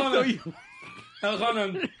Elchanan,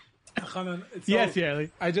 so Yes, Yoely.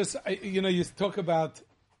 you talk about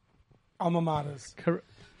alma maters. Correct.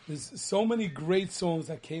 There's so many great songs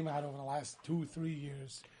that came out over the last 2-3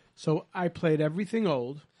 years. So I played everything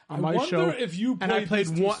old on I my wonder show, if you and I played played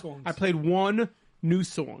these two one. songs. I played one new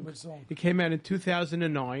song. Which song? It came out in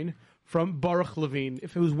 2009 from Baruch Levine.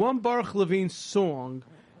 If it was one Baruch Levine song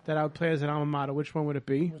that I would play as an alma mater, which one would it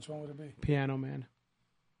be? Which one would it be? Piano Man.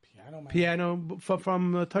 Piano Man. Piano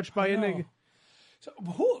from Touched by a No. Nigga. So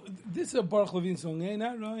this is a Baruch Levine song.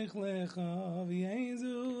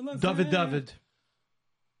 David.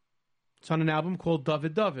 It's on an album called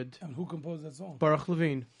David. And who composed that song? Baruch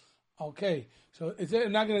Levine. Okay, so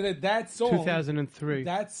I'm not going to that song. 2003.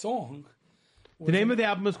 That song. The name of the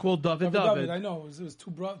album is called David. I know it was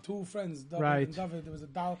two friends. David Right. and David. There was a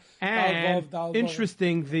Dal. And Dal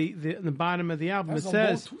interesting, the bottom of the album, it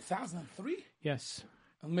says 2003. yes.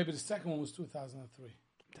 And maybe the second one was 2003.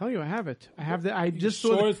 Tell you, I have it. I have the. I just saw.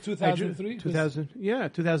 sure the- it's 2003? 2000. Yeah,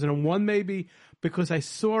 2001 maybe, because I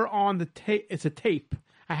saw on the tape. It's a tape.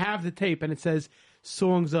 I have the tape, and it says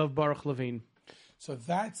songs of Baruch Levine. So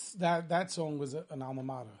that song was an alma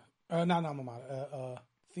mater, not an alma mater, a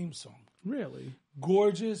theme song. Really?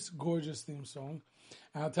 Gorgeous theme song.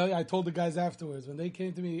 And I'll tell you, I told the guys afterwards when they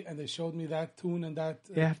came to me and they showed me that tune and that.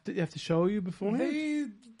 They have to show you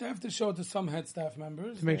beforehand They have to show it to some head staff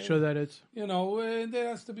members to make sure that it's. there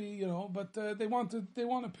has to be, but they want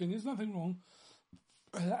opinions. Nothing wrong.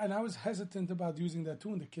 And I was hesitant about using that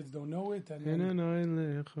tune. The kids don't know it.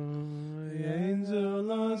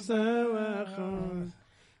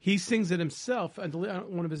 He sings it himself, and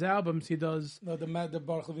one of his albums he does No, the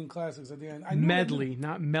Baruch Levine classics at the end. medley,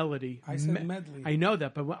 not melody. I said medley. I know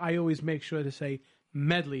that, but I always make sure to say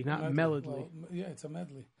medley, not melody. Well, yeah, it's a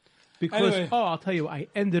medley. Because Anyway. I'll tell you, I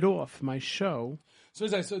ended off my show So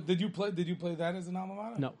did you play that as an alma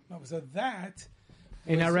mater? No. So that.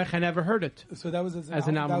 in Erech. I never heard it. So that was As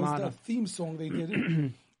an alma that mater. was the theme song they did,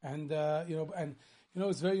 and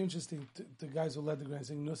it's very interesting. The guys who led the grand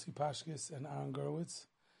sing Nussi Pashkis and Aaron Gerwitz,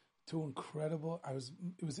 two incredible.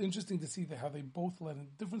 It was interesting to see how they both led in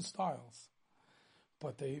different styles,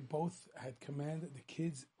 but they both had command. The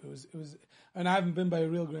kids, it was, and I haven't been by a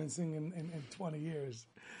real grand sing in 20 years.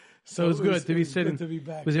 So it was good to be sitting. Good to be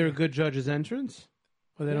back. Was there a good judge's entrance?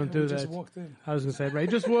 Or they don't do we that? Just walked in. I was going to say, right?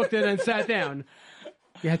 Just walked in and sat down.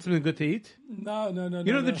 You had something good to eat? No.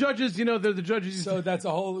 The judges, they're the judges. So that's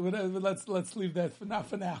a whole. Let's leave that for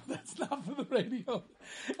now. That's not for the radio.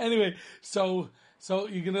 Anyway, so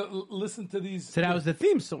you're gonna listen to these. So that was the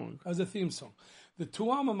theme song. That was a theme song. The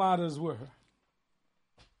two alma maters were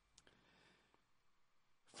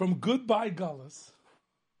from Goodbye Gullus,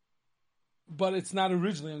 but it's not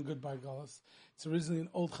originally on Goodbye Gullus. It's originally an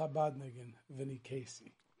old Chabadnik, Vinny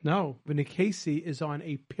Casey. No, Vinny Casey is on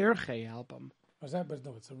a Perche album. Was that? But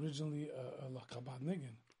no, it's originally a Chabadnik.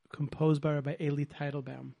 Composed by Rabbi Eli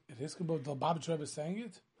Teitelbaum. It is composed. The Lubavitch Rebbe sang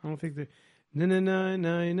it. I don't think they.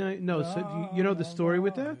 No. So you know the story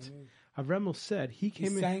with that? Avremel said he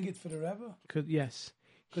came in. sang it for the Rebbe? Yes.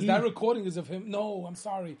 Because that recording is of him. No, I'm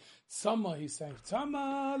sorry. Summer, he sang.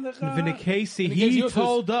 Summer, Vinny he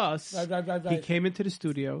told us right. he came into the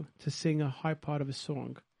studio to sing a high part of a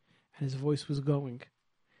song, and his voice was going.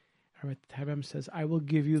 The Rebbe says, "I will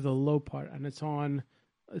give you the low part," and it's on.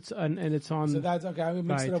 So that's okay. I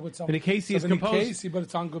mixed it up with something. Vinny Casey is composed. Casey, but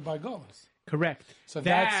it's on Goodbye Goers. Correct. So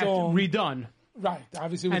that song redone. Right,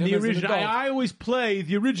 obviously, with and him the as an original. adult. I always play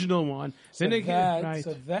the original one. So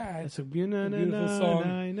that's a beautiful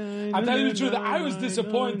song. I'll tell you the truth. I was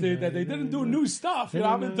disappointed that they didn't do new stuff.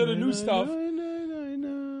 I'm into the new stuff.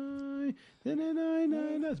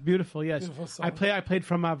 It's beautiful. Yes, Beautiful song. I played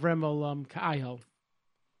from Avremel Ka'ayel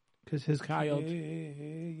because his Ka'ayel.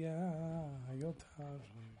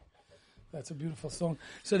 That's a beautiful song.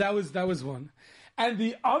 So that was one. And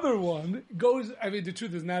the other one goes, I mean, the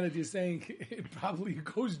truth is, now that you're saying it probably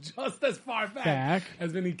goes just as far back.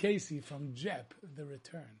 As Vinny Casey from Jep, The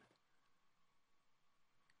Return.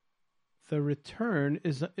 The Return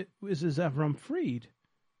is Avram Fried.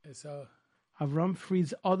 It's Avram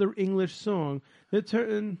Fried's other English song.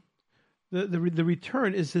 The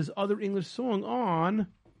Return is his other English song on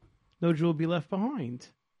No Jew Will Be Left Behind.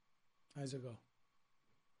 How's it go?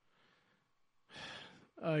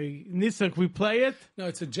 Nissan, can we play it? No,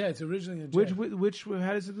 it's a jet. It's originally a jet. Which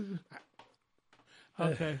how does it?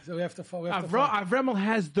 Okay, so we have to. Avremel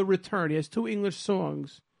has The Return. He has 2 English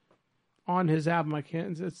songs on his album. I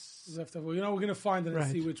can't. We're going to find it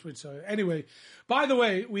and see which. Anyway, by the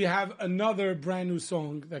way, we have another brand new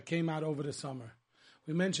song that came out over the summer.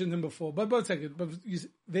 We mentioned them before, but a second. But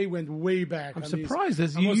they went way back. I'm surprised.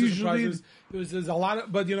 There's a lot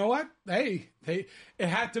of, but you know what? Hey, it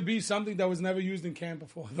had to be something that was never used in camp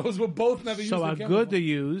before. Those were both never used in camp before. So how good they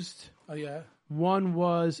used. Oh yeah. One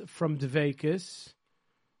was from Dvekas.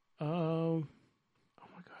 Oh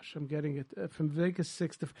my gosh, I'm getting it from Dvekas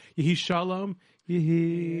 6. Yehi Shalom,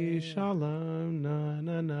 Yehi Shalom, na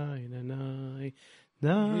na na na na na.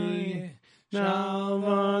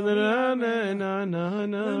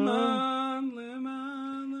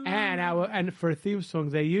 And for a theme song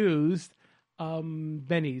they used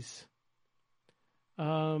Benny's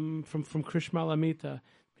from Krish Malamita.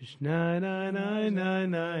 It's a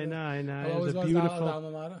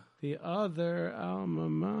beautiful. The other alma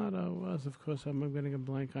mater was, of course, I'm getting a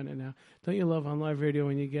blank on it now. Don't you love on live radio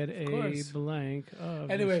when you get a blank?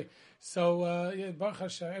 Anyway, so Baruch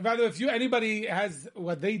Hashem. By the way, if anybody has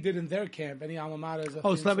what they did in their camp, any alma mater. So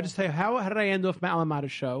let me just tell you, how did I end off my alma mater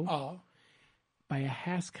show? Oh. By a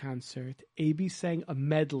Haas concert. AB sang a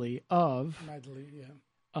medley of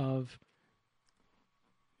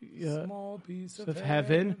Small Piece of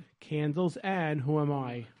Heaven, Candles, and Who Am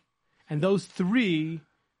I? And those 3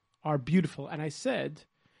 are beautiful. And I said,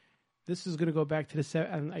 this is going to go back to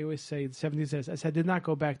and I always say the 70s. I said, did not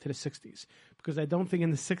go back to the 60s. Because I don't think in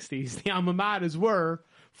the 60s the alma maters were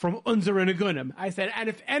from Unzer and Agunim. I said, and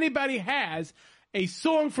if anybody has a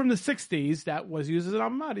song from the 60s that was used as an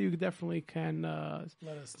alma mater, you definitely can. Let us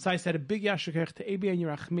know. So I said, a big yashikach to Abi and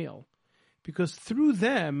Yerachmiel. Because through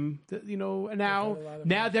them, now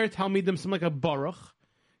they're telling me them something like a Baruch,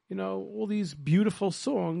 all these beautiful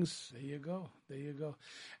songs. There you go.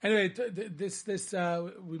 Anyway, this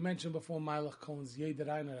we mentioned before Meilach Cohen's Yeder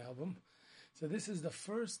Einer album. So this is the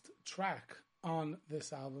first track on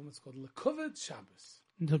this album. It's called Lekuvet Shabbos.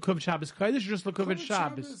 Lekuvet Shabbos. This is just Lekuvet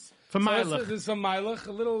Shabbos from Meilach. This is from Meilach.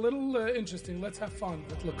 A little interesting. Let's have fun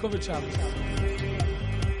with Lekuvet Shabbos.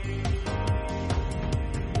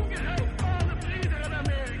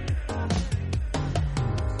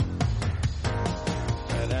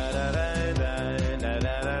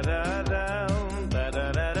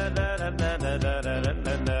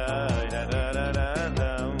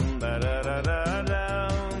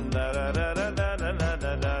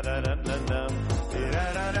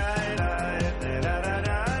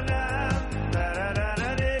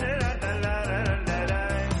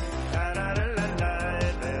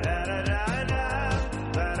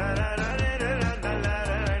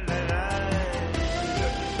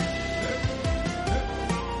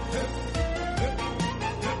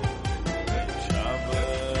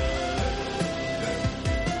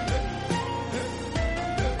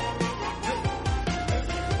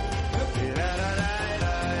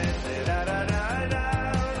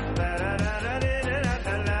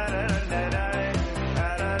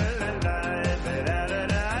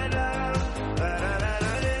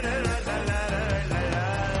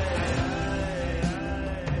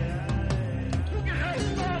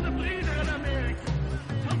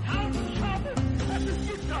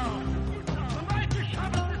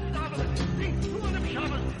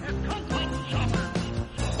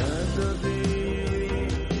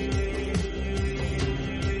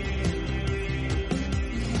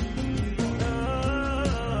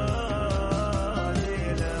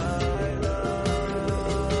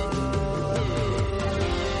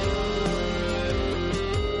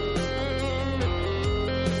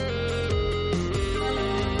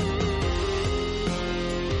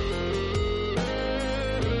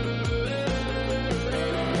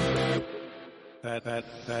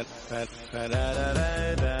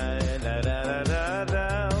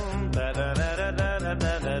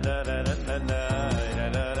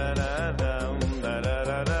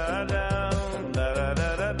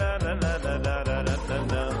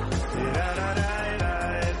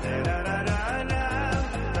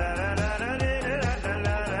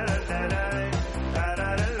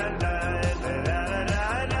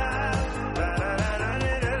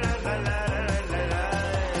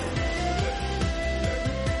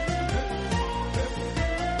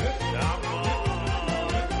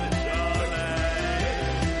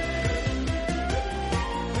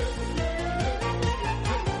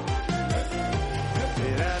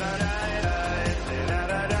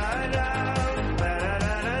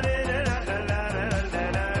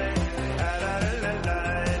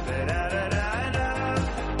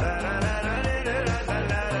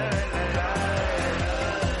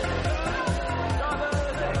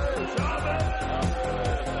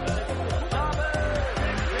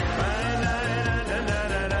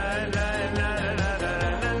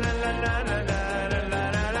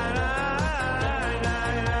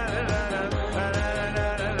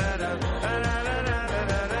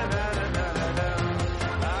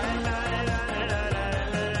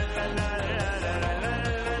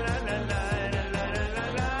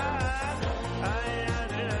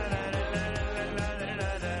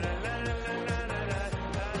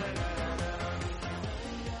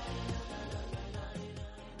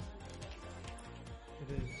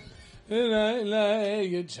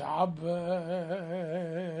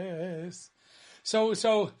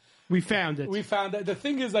 So we found it. We found that. The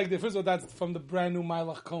thing is, like, first of all, that's from the brand new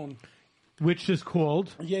Meilach Cohn, which is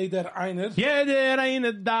called Jeder Einer. Jeder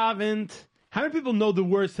Einer Davent. How many people know the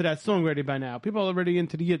words to that song already by now? People are already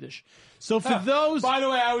into the Yiddish. So for those... By the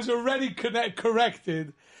way, I was already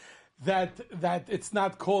corrected that it's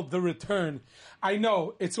not called The Return. I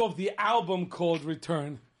know. It's off the album called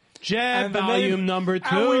Return. Jet volume number 2.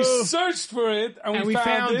 And we searched for it, and we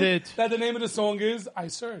found it. That the name of the song is I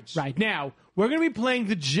Search. Right. Now, we're going to be playing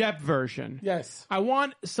the Jep version. Yes. I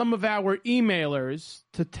want some of our emailers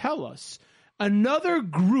to tell us. Another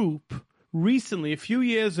group recently, a few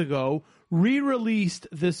years ago, re-released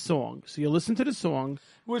this song. So you listen to the song.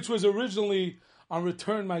 Which was originally on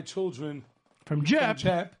Return My Children. From Jep.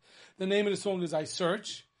 The name of the song is I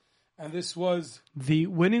Search. And this was... The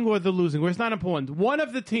winning or the losing, where it's not important. One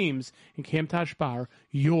of the teams in Camp Tashbar,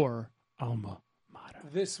 your alma mater.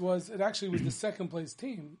 It actually was the second place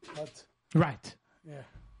team, but... Right. Yeah.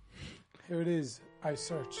 Here it is, I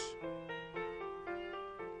Search.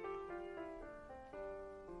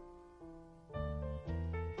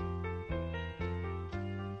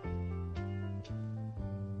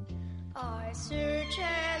 I search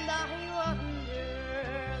and I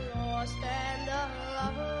wonder, lost and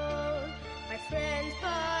alone. My friends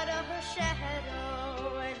but a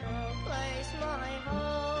shadow, and no place my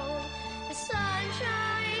home. The sun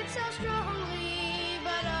shines so strongly,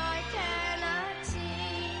 but I cannot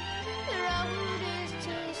see. The road is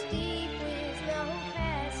too steep with no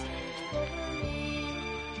passage for me.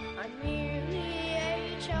 I'm merely a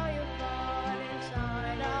child, but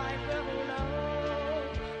inside I've grown old.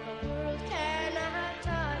 The world cannot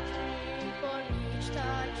touch me, for each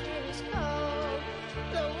touch is cold.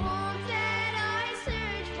 The warmth that I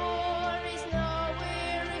search for is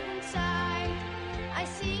nowhere in sight. I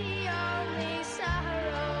see only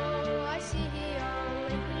sorrow, I see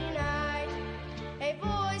only night. A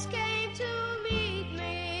voice came to meet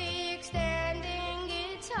me, extending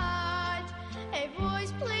its heart. A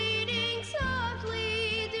voice pleading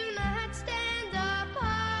softly, do not stand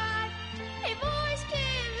apart. A voice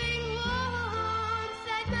giving warmth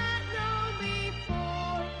I'd not known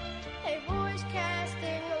before. A voice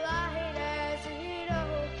casting light as it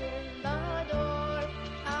opened the door.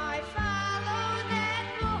 I followed that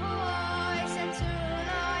voice and soon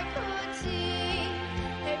I could see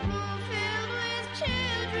a room filled with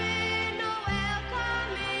children, all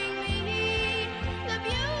welcoming me. The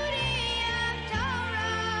beauty of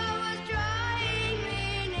Torah was drawing me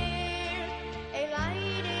near, a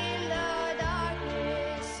light in the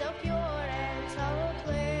darkness, so pure and so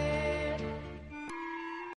clear.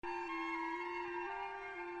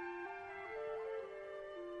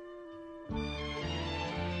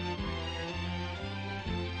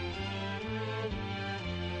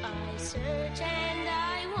 I search and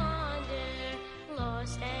I wander,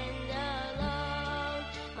 lost and alone.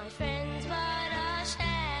 My friends but a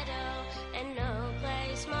shadow, and no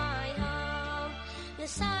place my home. The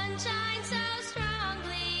sun shines so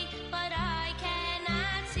strongly, but I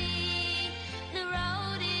cannot see. The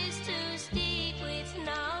road is too steep with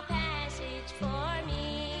no passage for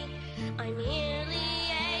me. I'm merely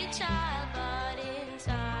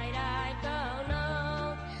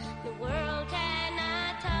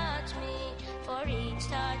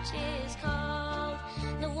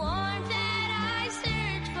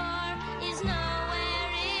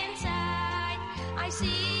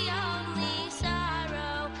see only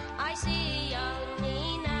sorrow, I see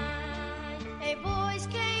only night. A voice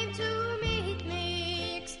came to meet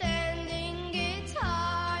me, extending its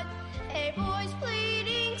heart. A voice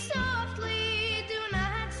pleading softly, do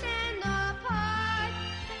not stand apart.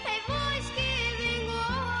 A voice giving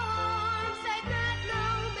warmth I've not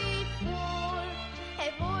known before. A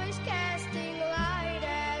voice casting light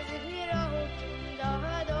as it opened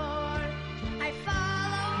the door. I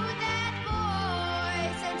followed that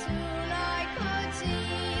voice and soon I could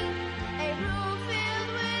see a room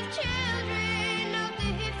filled with children, no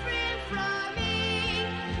different from me.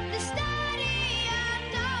 The study of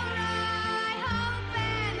Torah, I hope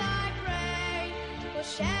and I pray, will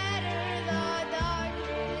shatter the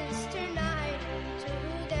darkness, turn night into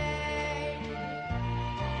day.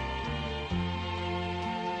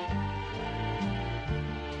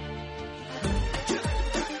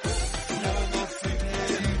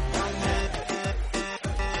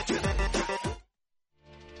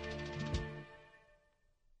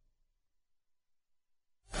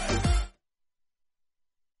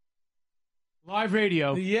 Live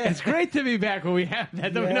radio. Yeah. It's great to be back when we have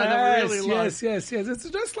that. We know that we really love. yes. It's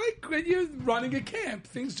just like when you're running a camp.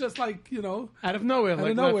 Things just like, Out of nowhere, like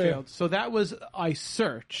left nowhere. field. So that was I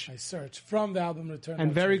Search. I search from the album Return. And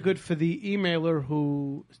Our very Children. good for the emailer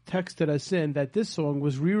who texted us in that this song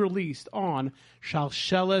was re-released on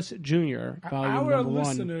Shalshelis Jr. Volume Our number 1.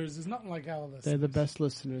 listeners is nothing like our listeners. They're the best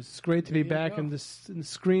listeners. It's great to be There you back go. in the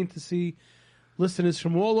screen to see listeners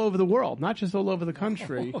from all over the world, not just all over the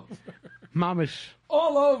country. Mamish,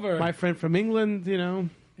 All over. my friend from England,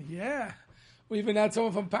 Yeah. We even had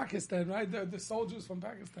someone from Pakistan, right? The soldiers from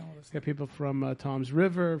Pakistan with us. got people from Tom's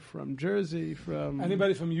River, from Jersey, from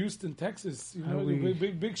Anybody from Houston, Texas? we-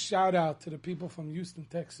 Big shout out to the people from Houston,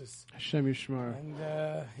 Texas. Hashem Yishmar. And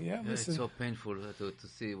Yeah, listen, it's so painful to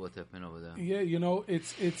see what happened over there. yeah,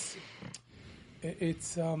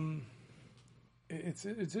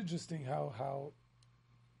 it's interesting how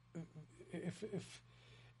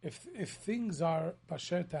if things are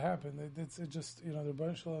basher to happen, it's just the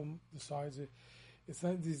Rebbeinu Shalom decides it. It's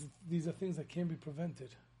not these are things that can't be prevented.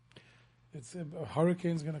 It's a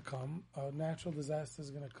hurricane's going to come, a natural disaster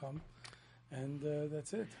is going to come, and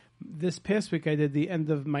that's it. This past week, I did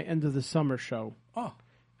my end of the summer show, Oh,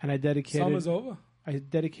 and I dedicated. summer's over. I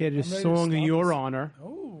dedicated a I'm ready to song in stop your this. honor.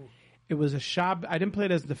 Oh, It was a Shabbos. I didn't play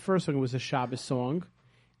it as the first song. It was a Shabbos song,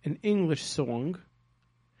 an English song.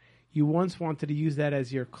 You once wanted to use that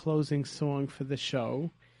as your closing song for the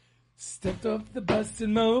show. stepped off the bus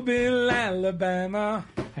in Mobile, Alabama.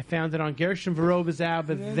 I found it on Gershon Verova's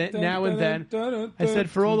album, Now and Then. I said,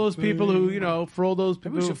 for all those people who, for all those Maybe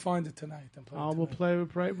people. we should find it tonight and play it We'll tonight. play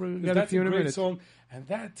it right. We've got a That's few a in a great minute. song, and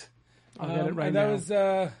that I'll get it right and now.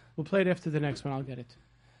 that was. We'll play it after the next one. I'll get it.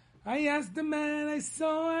 I asked the man I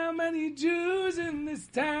saw how many Jews in this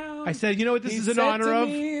town. I said, you know what this He is in said honor to of?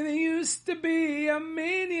 me, there used to be a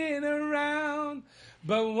million around,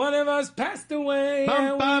 but one of us passed away, Bum,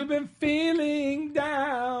 and bum. we've been feeling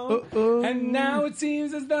down. Uh-oh. And now it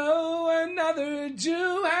seems as though another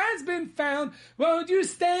Jew has been found. Won't you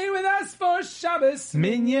stay with us for Shabbos,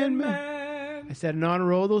 Minyan man? I said, in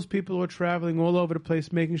honor of all those people who are traveling all over the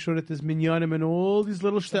place, making sure that there's minyanim and all these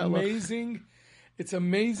little shtetl. Amazing. It's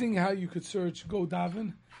amazing how you could search Go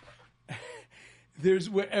Davin. There's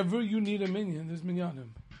wherever you need a minyan, there's minyanim.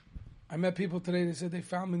 I met people today. They said they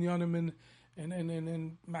found minyanim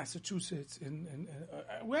in Massachusetts, in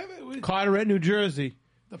wherever it was, Carteret, New Jersey.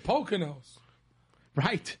 the Poconos.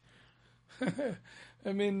 Right.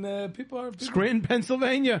 I mean, people are Scranton,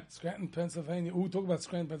 Pennsylvania. Scranton, Pennsylvania. Ooh, talk about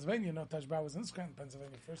Scranton, Pennsylvania. No, Taj Brown was in Scranton,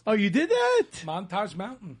 Pennsylvania first. Oh, you did that? Montage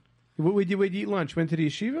Mountain. Where'd you eat lunch? Went to the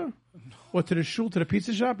yeshiva? Or to the shul, to the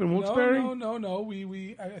pizza shop in Wilkes-Barre? No.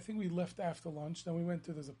 I think we left after lunch. Then we went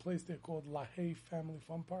to, there's a place there called La Haye Family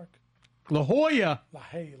Fun Park. La Jolla. La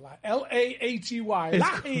Haye, Lahey. La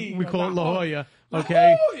Haye. We call it La Jolla. La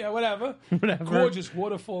Okay. Jolla, whatever. Whatever. Gorgeous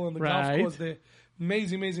waterfall in the golf Right. course there.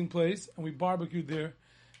 Amazing place. And we barbecued there.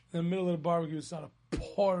 In the middle of the barbecue, it started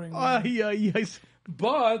pouring. Yes.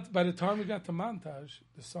 But by the time we got to Montage,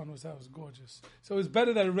 the sun was out. It was gorgeous. So it was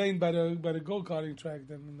better that it rained by the go-karting track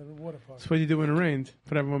than in the water park. That's what you do when it rained.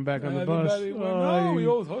 Put everyone back on the bus. Everybody went, no, we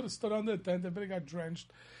all stood on the tent. Everybody got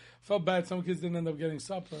drenched. Felt bad. Some kids didn't end up getting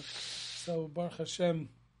supper. So Baruch Hashem.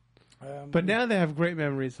 But now they have great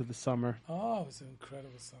memories of the summer. Oh, it was an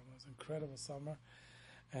incredible summer.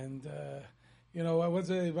 And,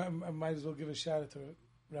 I might as well give a shout out to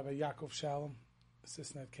Rabbi Yaakov Shalom,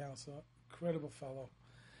 assistant counselor. Incredible fellow.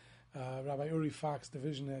 Rabbi Uri Fox,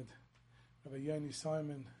 division head. Rabbi Yoely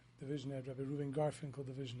Simon, division head. Rabbi Reuven Garfinkel,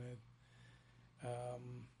 division head.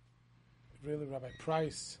 really Rabbi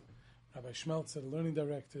Price, Rabbi Schmeltzer, the learning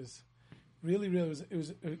directors. Really, it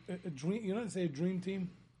was a dream. You know, say a dream team.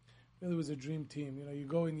 Really, was a dream team. You know, you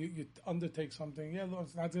go and you undertake something. Yeah, look,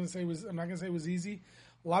 I'm not going to say it was easy.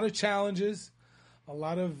 A lot of challenges, a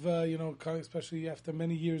lot of especially after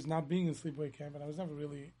many years not being in sleepaway camp, and I was never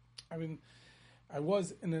really. I mean, I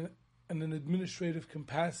was in an administrative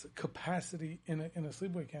capacity in a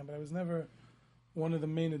sleepaway camp, but I was never one of the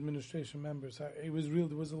main administration members. It was real.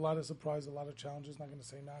 There was a lot of surprise, a lot of challenges. Not going to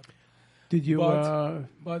say not. Did you?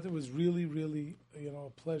 But it was really, really, a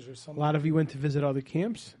pleasure. A lot of you went to visit other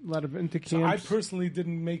camps. A lot of into camps. So I personally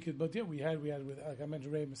didn't make it, but yeah, we had with, like I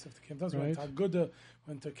mentioned, Ray Masif the camp. Those went to Aguda,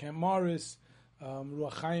 went to Camp Morris.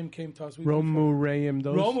 Ruach Chaim came to us. Romu, Rayim,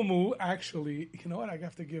 those. Romu, actually, you know what? I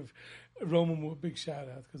have to give Romu a big shout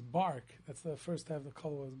out because Bark. That's the first time the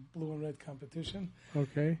color was blue and red competition.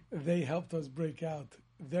 Okay. They helped us break out.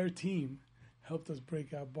 Their team helped us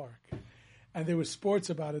break out Bark. And there was sports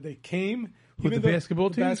about it. They came with the basketball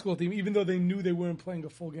team. Basketball team, even though they knew they weren't playing a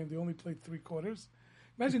full game, they only played 3 quarters.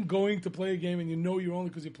 Imagine going to play a game and you're only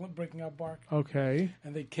because you're breaking out Bark. Okay.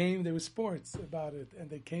 And they came. There was sports about it, and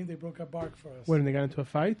they came. They broke out Bark for us. When they got into a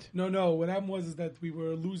fight? No. What happened was that we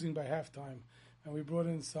were losing by halftime, and we brought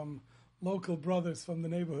in some local brothers from the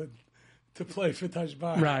neighborhood to play for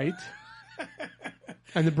Tashbar. Right.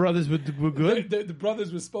 And the brothers were good. The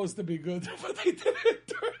brothers were supposed to be good, but they didn't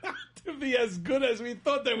turn out to be as good as we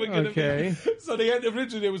thought they were going to be. So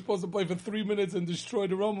originally they were supposed to play for 3 minutes and destroy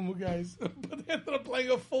the Roman guys, but they ended up playing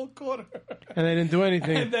a full quarter. And they didn't do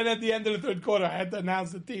anything. And then at the end of the third quarter, I had to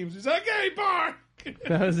announce the teams. He said, "Okay, Bark."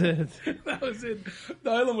 That was it. That was it. The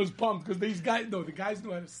island was pumped because the guys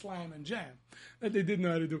knew how to slam and jam. That they didn't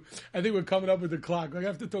know how to do. I think we're coming up with the clock. I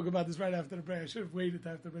have to talk about this right after the break. I should have waited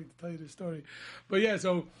after the break to tell you the story. But yeah,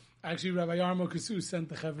 so actually Rabbi Yarmo Kasus sent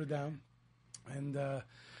the Chevra down. And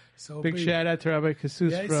so big shout out to Rabbi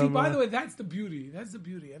Kasus. Yeah, see, by the way, that's the beauty. That's the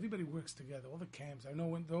beauty. Everybody works together. All the camps. I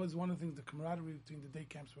know that was one of the things, the camaraderie between the day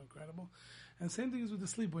camps were incredible. And same thing is with the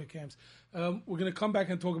sleepaway camps. We're going to come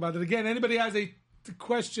back and talk about it again. Anybody has a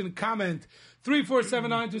question, comment,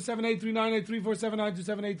 347-927-8398,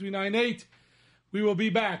 347-927-8398. We will be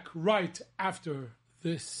back right after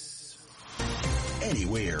this.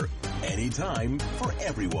 Anywhere, anytime, for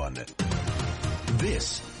everyone.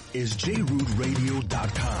 This is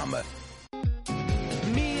JRootRadio.com.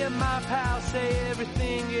 Me and my pal say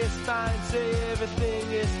everything is fine, say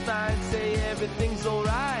everything is fine, say everything's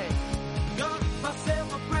alright. Got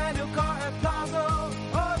myself a brand new car at Plaza,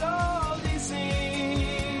 auto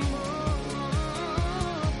leasing.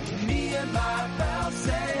 Me and my pal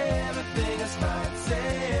say everything is fine,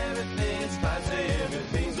 say everything is fine, say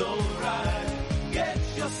everything's alright. Get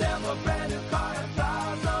yourself a brand new car at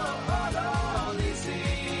Plaza Auto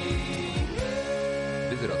Leasing.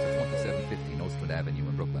 Visit us at 2750 Northwood Avenue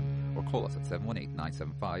in Brooklyn or call us at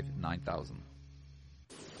 718-975-9000.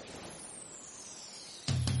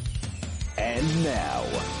 And now,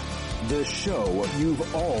 the show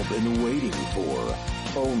you've all been waiting for.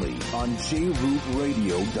 Only on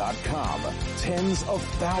JRootRadio.com. Tens of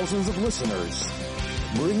thousands of listeners.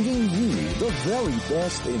 Bringing you the very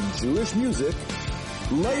best in Jewish music.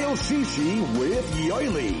 Leil Shishi with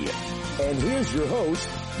Yoely. And here's your host,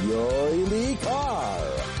 Yoely Kar.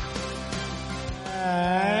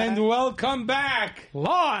 And welcome back.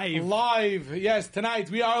 Live. Yes, tonight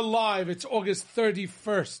we are live. It's August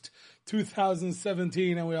 31st.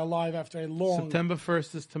 2017, and we are live after a long... September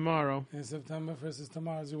 1st is tomorrow. And September 1st is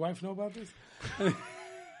tomorrow. Does your wife know about this?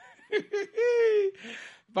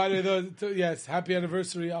 By the way, yes, happy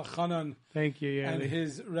anniversary, Al Chanan. Thank you, and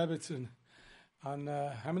his Rebbitzin. On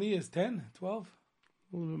how many years? 10? 12?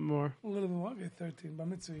 A little bit more. A little bit more? Okay, 13. Bar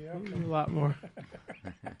mitzvah, yeah, okay. A lot more.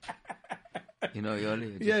 You know,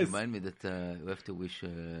 Yoely, it just remind me that we have to wish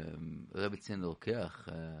Rebbitzin Rokeach.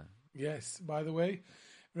 Yes, by the way,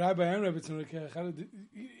 Rabbi and Rebbitzin Rokeach.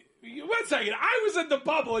 One second, I was in the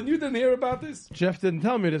bubble and you didn't hear about this? Jeff didn't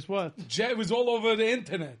tell me this, what? It was all over the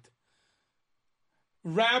internet.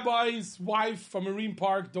 Rabbi's wife from Marine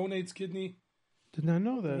Park donates kidney. Did not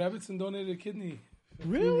know that. Rebbitzin donated a kidney for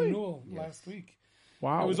renewal last week.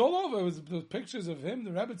 Wow. It was all over. It was the pictures of him,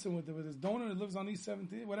 the Rebbitzin, with his donor that lives on East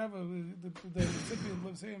 17, whatever. The recipient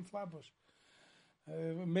lives here in Flatbush.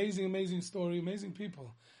 Amazing, amazing story, amazing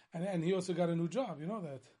people. And he also got a new job, you know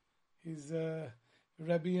that. He's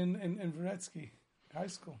Rebbe in Veretsky High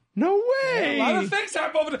School. No way! Yeah, a lot of things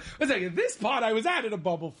happen over there. Wait a second, this part I was at in a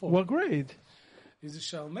bubble for. What grade? He's a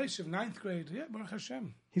Shalmesh of 9th grade. Yeah, Baruch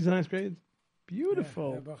Hashem. He's in 9th grade?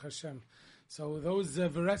 Beautiful. Yeah, Baruch Hashem. So those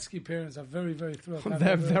Varetsky parents are very, very thrilled.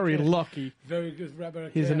 They're very lucky. Very good, Rebbe.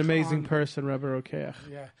 He's an amazing on. person, Rebbe Rokeach.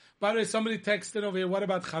 Yeah. By the way, somebody texted over here. What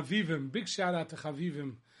about Chavivim? Big shout out to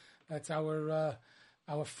Chavivim. That's our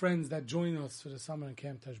friends that join us for the summer in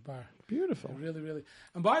Camp Tashbar. Beautiful. Really, really.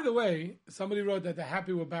 And by the way, somebody wrote that they're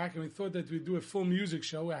happy we're back, and we thought that we'd do a full music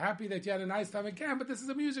show. We're happy that you had a nice time at camp, but this is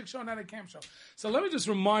a music show, not a camp show. So let me just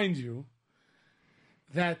remind you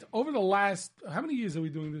that over the last, how many years are we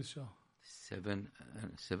doing this show? 7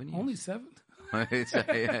 years. Only 7?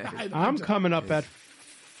 I'm coming up at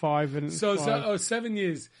 5 and So 5. 7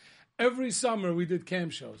 years. Every summer we did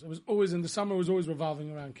camp shows. It was always in the summer. It was always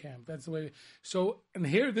revolving around camp. That's the way. So, and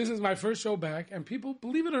here, this is my first show back, and people,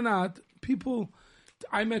 believe it or not,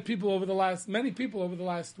 I met many people over the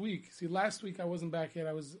last week. See, last week I wasn't back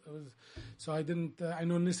yet. So I didn't. I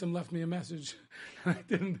know Nissim left me a message. I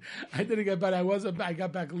didn't get back. I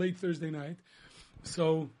got back late Thursday night.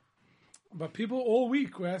 So, but people all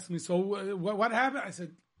week were asking me. So what happened? I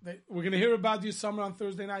said we're going to hear about your summer on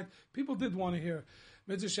Thursday night. People did want to hear.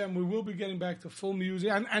 Mitzvah Shem, we will be getting back to full music,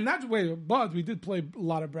 and that's way. But we did play a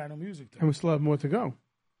lot of brand new music. And we still have more to go.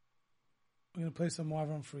 We're going to play some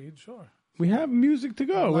Marvin Fried, sure. We have music to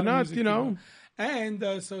go. We're not, And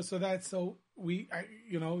there's a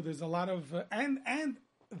lot of and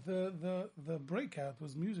the breakout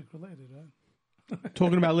was music related, right?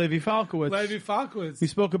 Talking about Levi Falkowitz. Levi Falkowitz. We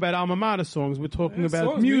spoke about alma mater songs. We're talking about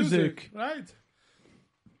songs, music. Right.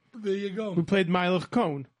 There you go. We played Meilech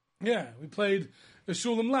Cohn. Yeah, we played the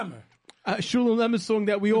Shulam Lemmer. Shulam Lemmer song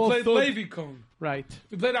that we all played thought... Levi Cohn. Right.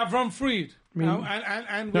 We played Avram Fried. No,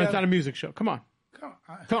 it's not a music show. Come on. Come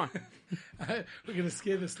on. We're going to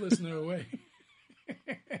scare this listener away.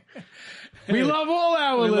 We love all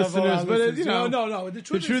our listeners, but no. The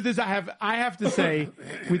truth is, I have to say,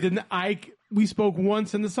 we spoke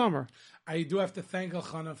once in the summer. I do have to thank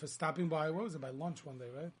Elchana for stopping by. What was it, by lunch one day,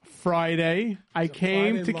 right? Friday, I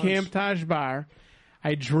came Friday to lunch. Camp Tashbar.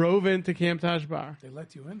 I drove into Camp Tashbar. They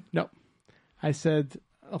let you in? No. I said,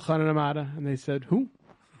 Elchana Amada, and they said, who?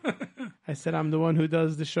 I said, I'm the one who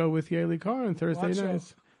does the show with Yoely Kar on Thursday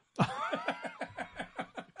nights.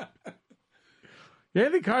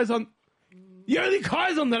 Yoely Kar's on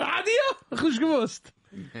the radio?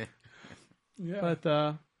 Yeah.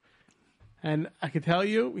 But, and I could tell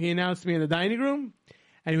you, he announced me in the dining room,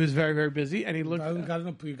 and he was very, very busy, and he looked... You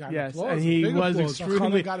got yes, applause, and he was applause.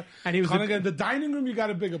 extremely... And he was in the dining room, you got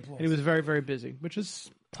a big applause. And he was very, very busy, which is...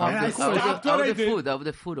 How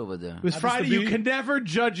the food over there? It was Friday. You can never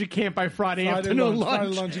judge a camp by Friday afternoon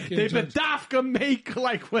lunch. They bedafka make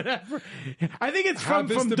like whatever. I think it's from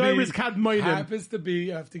Doris Kadmoidim. Happens to be,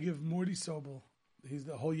 you have to give Morty Sobel. He's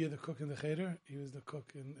the whole year the cook in the cheder. He was the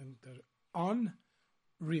cook in the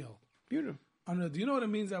unreal. Beautiful. Unreal. Do you know what it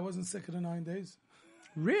means? I wasn't sick in the 9 days.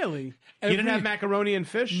 Really? You didn't have macaroni and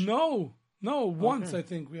fish? No. Once I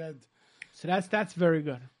think we had. So that's very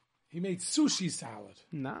good. He made sushi salad.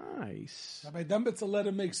 Nice. Rabbi Dembitzer let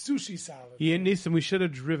him make sushi salad. He and Nissan, we should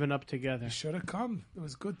have driven up together. He should have come. It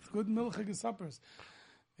was good milchig suppers.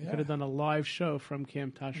 We could have done a live show from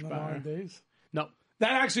Camp Tashbar. 9 days. No.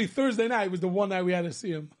 That actually, Thursday night was the one night we had to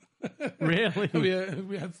see him. Really? we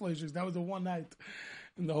had Fleischers. That was the one night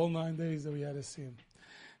in the whole 9 days that we had to see him.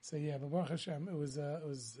 So yeah, but Baruch Hashem, it was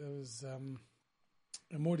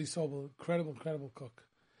Morty Sobel, incredible cook.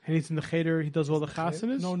 And he's in the cheder. He does all the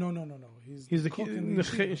chasanas? No. He's the cook in the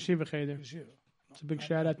Shiva cheder. It's a big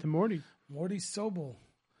shout out to Morty. Morty Sobel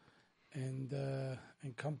and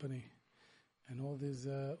company, and all his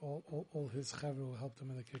chaver who helped him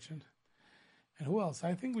in the kitchen. And who else?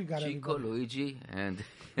 I think we got Chico, everybody. Luigi, and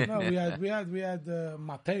No, we had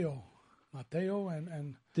Matteo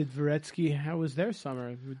and Did Varetsky? How was their summer?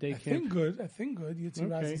 I think good. Yitzi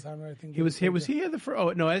Raz's summer. I think he was here. Was he here the first? Oh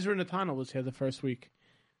no, Ezra Nathaniel was here the first week.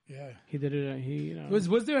 Yeah, he did it.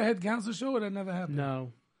 Was there a head council show, or that never happened?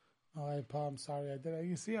 No. Oh, I'm sorry. I did.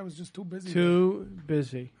 You see, I was just too busy.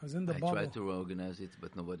 Busy. I was in the bubble. I tried to organize it,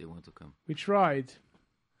 but nobody wanted to come. We tried.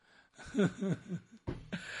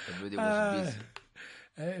 Everybody was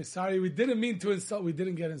busy. Sorry, we didn't mean to insult. We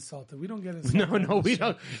didn't get insulted. We don't get insulted. No, we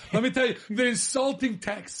don't. Let me tell you, the insulting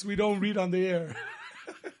texts we don't read on the air.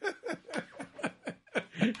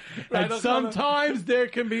 And sometimes there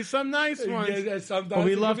can be some nice ones. Yeah, sometimes but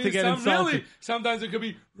we love to get insulted. Sometimes it could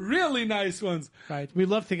be really nice ones. Right. We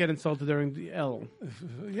love to get insulted during the L.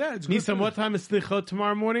 Yeah, it's Nissan, what time is Slichot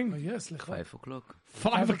tomorrow morning? Yes, Slichot. 5 o'clock.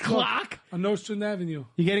 5 o'clock? On Nostrand Avenue.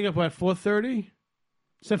 You're getting up at 4:30?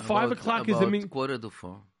 So 5 o'clock is about quarter to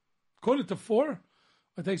 4. Quarter to 4?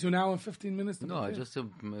 It takes you an hour and 15 minutes to No, get I there. just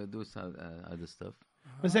do some other stuff.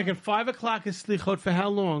 1 second. 5 o'clock is Slichot for how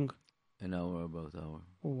long? An hour, about hour.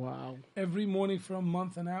 Wow. Every morning for a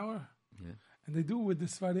month, an hour? Yeah. And they do it with the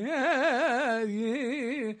Sfari.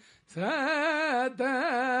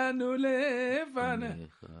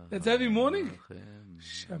 That's every morning?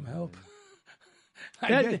 Shem help.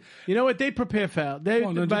 You know what? They prepare for it. They,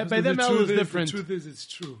 by them, the is different. The truth is, it's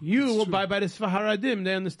true. You, it's true. by the Sfaharadim,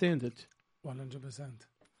 they understand it. 100%.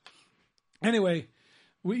 Anyway,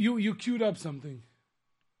 you queued up something.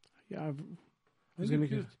 Yeah,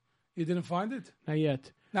 You didn't find it? Not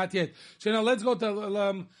yet. Not yet. So now let's go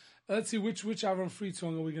to let's see which Avram Fried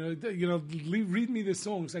song are we gonna read me the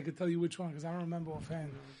songs so I can tell you which one because I don't remember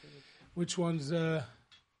offhand which ones.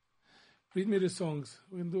 Read me the songs.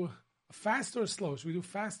 We're gonna do fast or slow. Should we do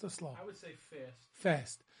fast or slow? I would say fast.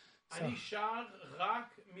 Fast. So, Ani shar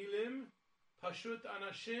rak milim pashut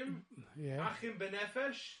anashim achim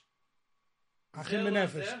benefesh. Achim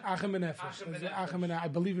Benefesh. I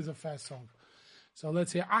believe it's a fast song. So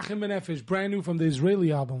let's hear Achim Benefesh, brand new from the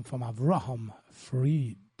Israeli album from Avraham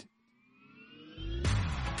Fried.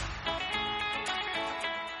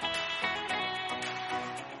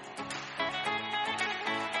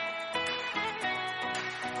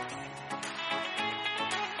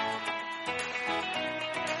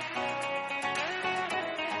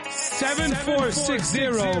 Seven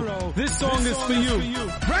 460. This song is for you.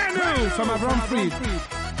 Brand new from Avraham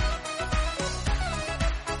Fried.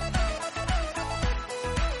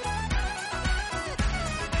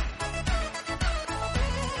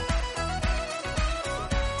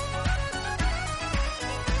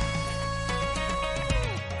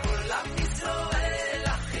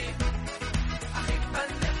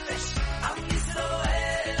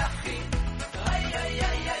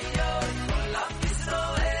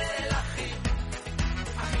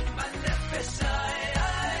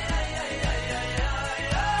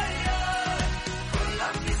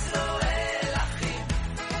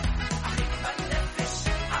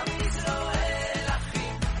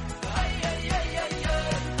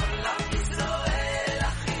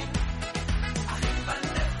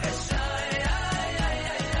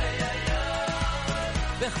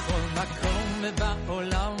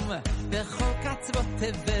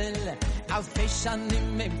 אלפי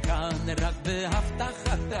שנים הם כאן רק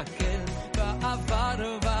בהבטחת הקל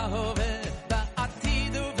בעבר ובהווה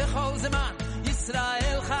בעתיד ובכל זמן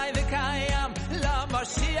ישראל חי וקיים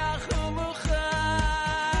למשיח הוא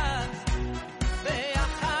מוכן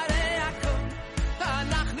ואחרי הכל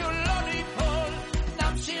אנחנו לא ניפול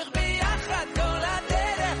נמשיך ביחד כל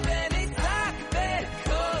הדרך ונצעק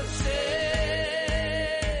בכל שם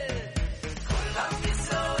כל עם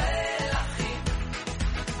ישראל אחים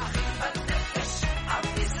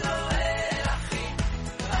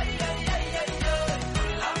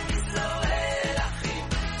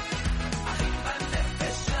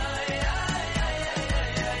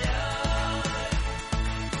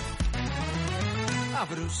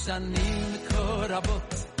עברו שנים כה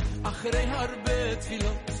רבות אחרי הרבה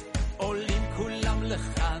תפילות עולים כולם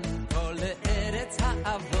לכאן פה לארץ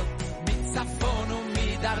האבות מצפון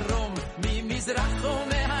ומדרום ממזרח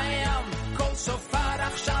ומהים כל שופר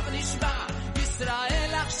עכשיו נשמע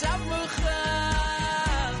ישראל עכשיו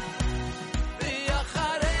מוכן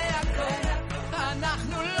ואחרי הכל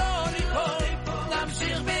אנחנו לא ניפול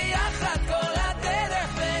נמשיך ביחד כל הדרך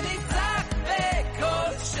ונצעק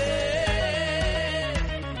בכל שם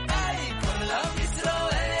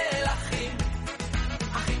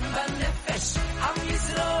עם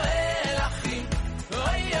ישראל אחים אוי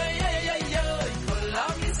אוי אוי אוי אוי כל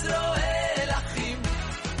עם ישראל אחים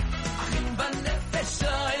אחים בנפש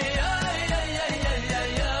אוי אוי אוי אוי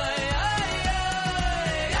אוי אוי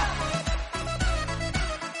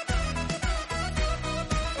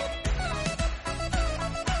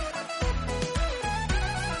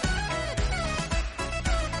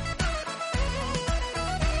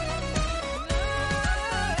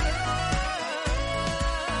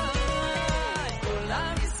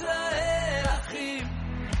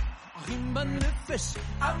בנפש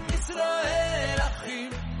עם ישראל אחים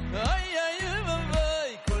אוי אוי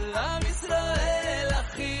אוי כל עם ישראל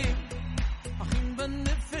אחים אחים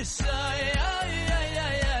בנפש אוי אוי אוי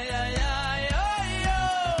אוי אוי אוי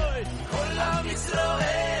אוי כל עם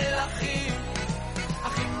ישראל אחים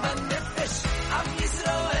אחים בנפש עם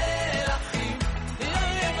ישראל אחים אוי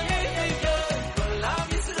אוי אוי אוי כל עם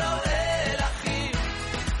ישראל אחים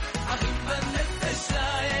אחים בנפש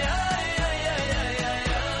אוי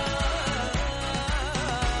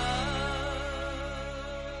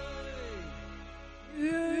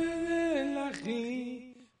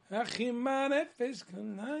אחים בנפש כל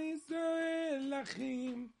ישראל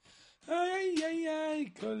אחים איי איי איי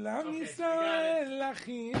כל עם ישראל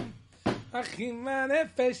אחים Achim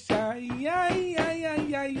Nefesh.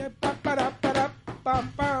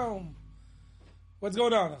 What's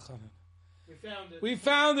going on, Achim? We found it. We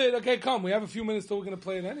found it. Okay, come. We have a few minutes till we're going to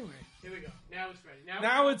play it anyway. Here we go. Now it's ready.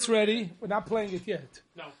 Now it's ready. We're not playing it yet.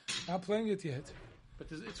 No. Not playing it yet. But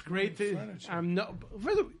it's great to. Furniture.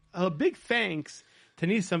 A big thanks to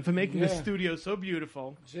Nissan for making the studio so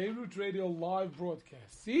beautiful. JRoot Radio live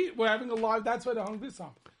broadcast. See, we're having a live. That's why they hung this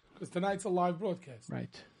up, because tonight's a live broadcast.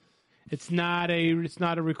 Right. It's not a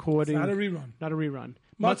recording. It's not a rerun. Not a rerun.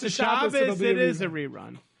 Matzah Shabbos, it'll it be a is a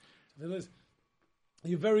rerun.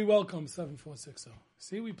 You're very welcome, 7460.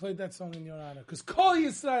 See, we played that song in your honor. Because Kol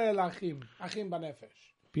Yisrael Achim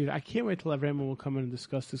Banefesh. I can't wait till everyone will come in and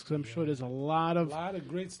discuss this, because I'm sure there's a lot of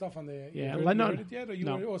great stuff on there. Yeah, you heard it yet, or you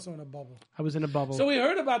were also in a bubble? I was in a bubble. So we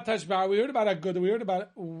heard about Tashbar, we heard about Aguda, we heard about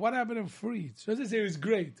what happened in Fried. So as I say, it was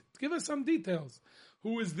great. Give us some details.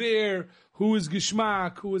 Who was there? Who was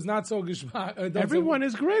Gishmak? Who was not so Gishmak? Everyone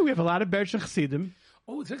is great. We have a lot of Bersha Chassidim.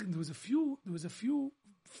 Oh, second, there was a few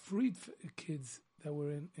Fried kids that were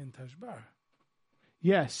in Tashbar.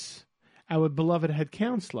 Yes. Our beloved head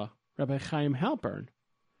counselor, Rabbi Chaim Halpern.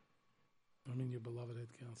 I mean, your beloved head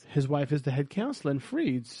counselor. His wife is the head counselor in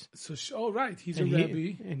Fried's. So, right, he's a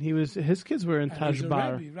Rebbe. And his kids were in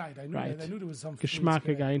Tashbar. He's a Rebbe, right. I knew there was some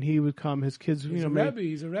Geschmacka guy, and he would come, his kids, he's a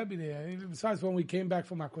Rebbe there. Besides, when we came back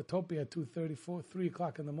from Aquatopia at 2:34, 3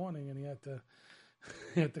 o'clock in the morning, and he had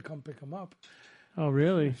to come pick him up. Oh,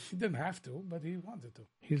 really? He didn't have to, but he wanted to.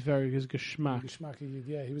 He's Geschmack.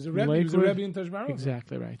 Yeah, he was a Rebbe. He was a Rebbe in Tashbar.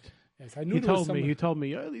 Exactly right. Yes, I knew he told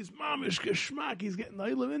me, oh, these mamish Geschmack, he's getting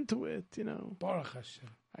Eilim into it, Baruch Hashem.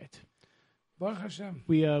 Right. Baruch Hashem.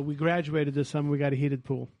 We graduated this summer. We got a heated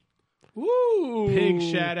pool. Ooh! Big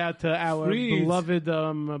shout out to our beloved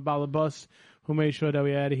Balabus who made sure that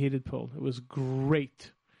we had a heated pool. It was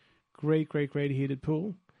great. Great heated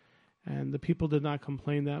pool. And the people did not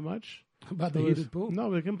complain that much. About the heated pool?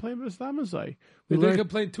 No, they complained about Stamazai. They didn't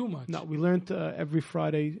complain too much. No, we learned every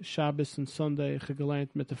Friday, Shabbos and Sunday, Chegalant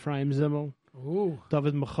mit Ephraim Zimmel,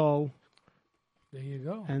 David Michal. There you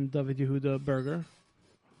go. And David Yehuda Berger.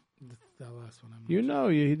 That last one. He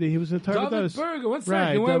was in Target. David Berger. One second.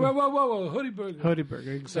 Right, Whoa. Hoodie Berger. Hoodie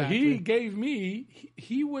Berger, exactly. So he gave me,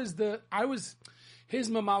 he was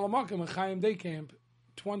his Mamalamakam in Chaim Day Camp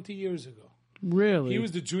 20 years ago. Really? He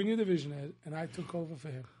was the junior division head, and I took over for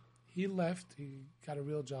him. He left. He got a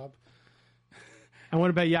real job. And what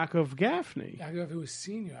about Yaakov Gaffney? Yaakov Gaffney was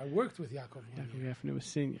senior. I worked with Yaakov. Yaakov Gaffney was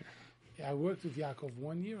senior. Yeah, I worked with Yaakov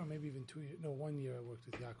 1 year, or maybe even 2 years. No, 1 year I worked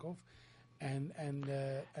with Yaakov, and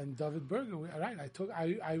David Berger.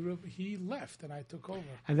 He left, and I took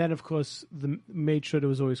over. And then, of course, made sure there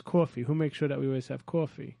was always coffee. Who makes sure that we always have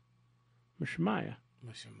coffee? Mishmaya.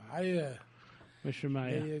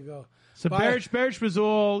 There you go. So Berch was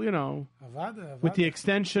all, Avada. With the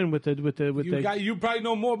extension, with the. You probably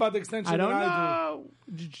know more about the extension. I don't know.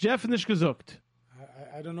 Jeff nicht gesucht.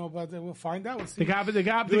 I don't know about that. We'll find out. We'll see. They got Bob. They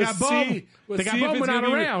got Bob not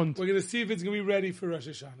around. We're going to see if it's going to be ready for Rosh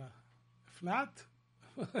Hashanah. If not,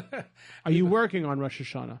 are you working on Rosh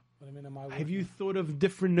Hashanah? What I mean, have you thought of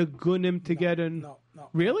different nagunim to get in? No.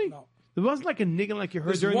 Really? No. There wasn't like a niggin like you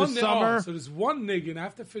heard during the summer. So there's one niggin. I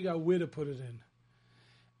have to figure out where to put it in.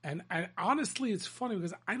 And honestly, it's funny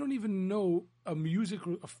because I don't even know a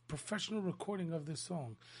professional recording of this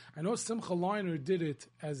song. I know Simcha Leiner did it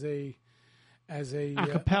as a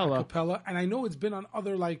acapella, and I know it's been on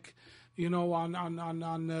other on I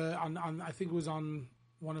think it was on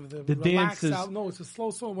one of the dances. No, it's a slow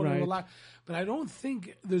song. But I don't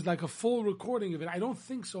think there's like a full recording of it. I don't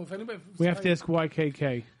think so. If anybody, we have to ask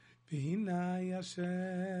YKK. V'hinai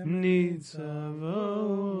Hashem nitzav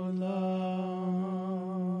olav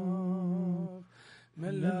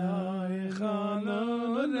Melech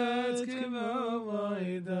ha'aretz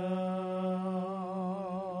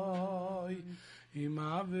k'mavaydai Im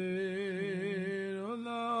aver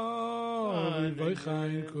olav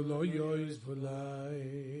v'chayin kulo yoyz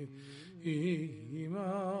v'lay Im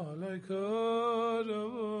alay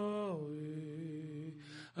karavoi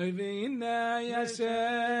Oy v'hinai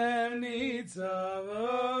Hashem nitzav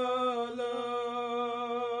olav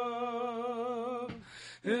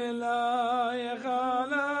Elayach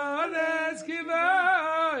ha'aretz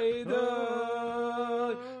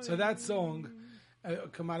k'vaydai. So that song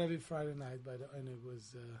come out every Friday night by the Einig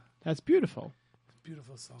was... That's beautiful.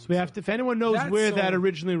 beautiful song. So we have to, if anyone knows That where that song-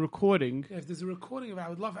 originally recording, If there's a recording of it, I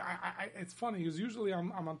would love it. It's funny because usually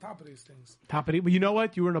I'm on top of these things. top of it, but you know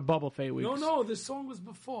what? You were in a bubble for 8 weeks. No, this song was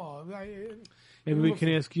before. Maybe we can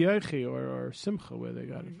ask Yoely or Simcha where they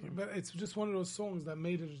got it from. But it's just one of those songs that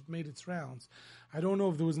made its rounds. I don't know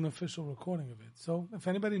if there was an official recording of it. So if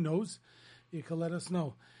anybody knows, you can let us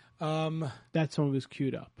know. That song is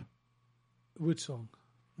queued up. Which song?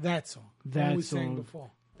 That song. That one we sang song.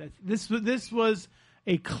 before. This was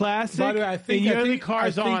a classic By the way, I think in Yoely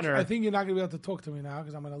Kar's honor. I think you're not going to be able to talk to me now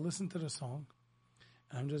because I'm going to listen to the song.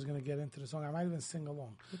 And I'm just going to get into the song. I might even sing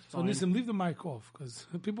along. So fine. listen, leave the mic off because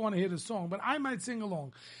people want to hear the song, but I might sing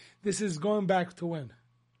along. This is going back to when?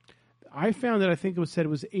 I found that I think it was said it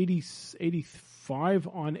was 85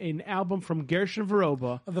 on an album from Gershon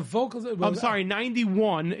Veroba. The vocals. I'm sorry,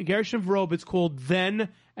 91. Gershon Veroba. It's called Then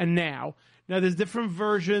and Now. Now there's different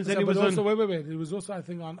versions, and it was also on, wait. It was also I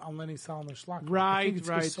think on Lenny Solomon Schlock. Right, I think it's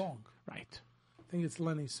right. his song. right, I think it's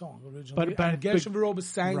Lenny's song originally. but Gershon Veroba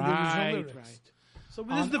sang the original right, lyrics. right. So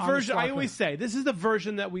this is the on version. I Schlock. always say this is the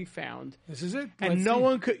version that we found, This is it. and Let's no see.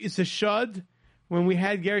 one could. It's a shud. When we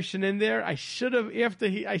had Gershon in there, I should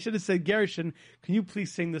have said, Gershon, can you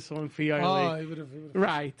please sing the song for Yoely? Oh, he would have.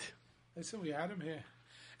 Right. Listen, we had him here.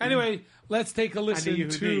 Anyway, let's take a listen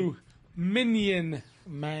Yehudi. to Minion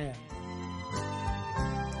Man.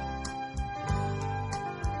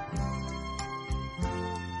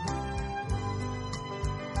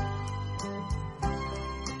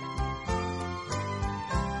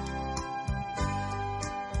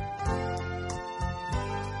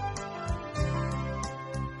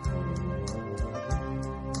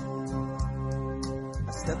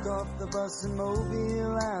 Stepped off the bus in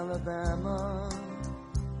Mobile, Alabama.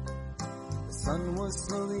 The sun was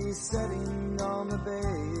slowly setting on the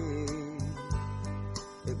bay.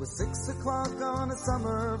 It was 6 o'clock on a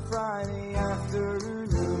summer Friday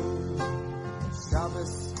afternoon.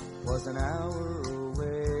 Shabbos was an hour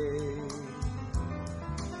away.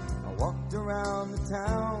 I walked around the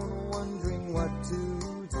town wondering what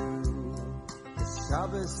to do. The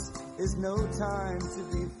Shabbos is no time to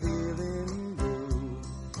be feeling blue.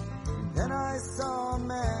 Then I saw a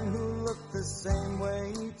man who looked the same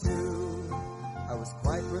way too. I was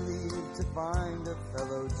quite relieved to find a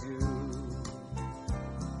fellow Jew.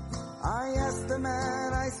 I asked the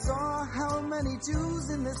man I saw how many Jews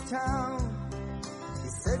in this town. He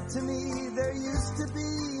said to me there used to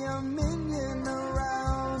be a million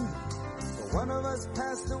around. But one of us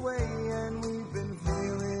passed away and we've been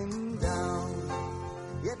feeling down.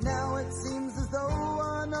 Yet now it seems as though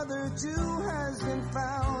another Jew has been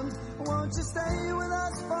found. Won't you stay with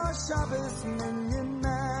us for Shabbos, Minion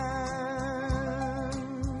Man?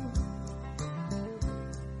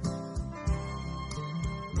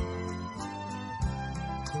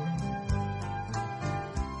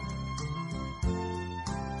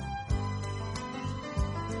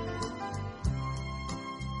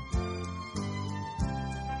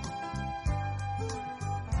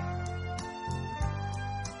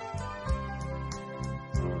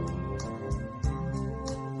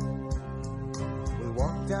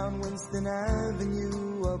 Down Winston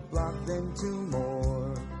Avenue, a block then 2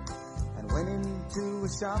 more, and went into a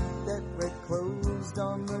shop that read closed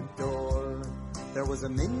on the door. There was a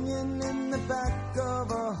minion in the back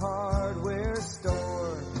of a hardware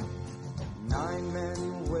store. 9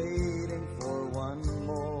 men waiting for one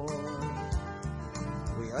more.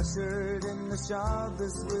 We ushered in the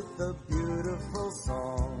Shabbos with a beautiful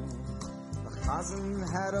song. The chazan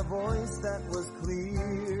had a voice that was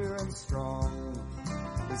clear and strong.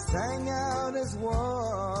 We sang out as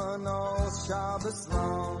one all Shabbos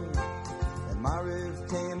long. And Mariv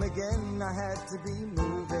came again, I had to be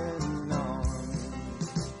moving on.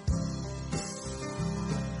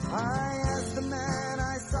 I asked the man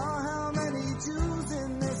I saw how many Jews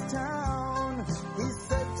in this town. He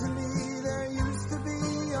said to me there used to be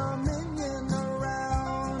a million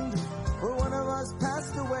around. But one of us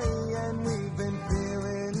passed away and we've been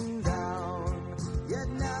feeling down. Yet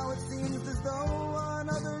now it seems as though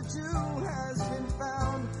another Jew has been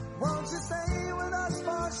found. Won't you stay with us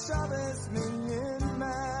for Shabbos, Minion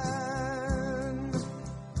Man?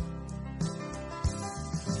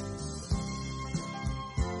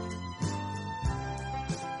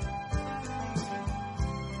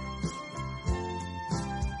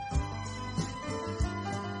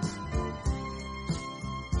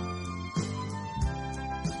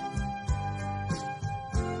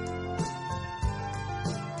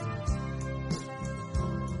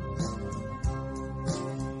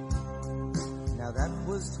 That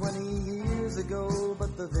was 20 years ago,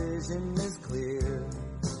 but the vision is clear.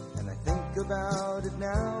 And I think about it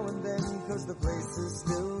now and then, 'cause the place is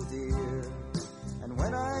still dear. And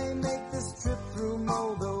when I make this trip through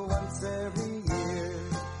Mobile once every year,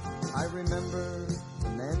 I remember the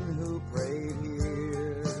men who prayed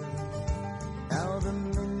here. Now the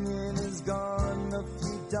minion is gone, a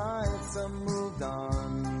few died, some moved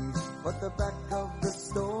on, but the back of the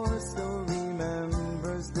store still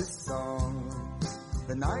remembers this song.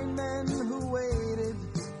 The 9 men who waited,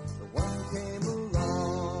 the one came along.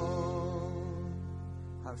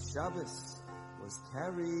 How Shabbos was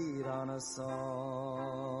carried on a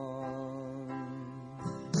song.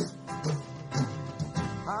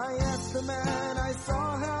 I asked the man I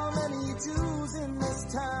saw how many Jews in this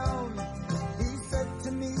town. He said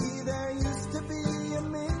to me there used to be a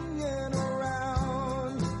million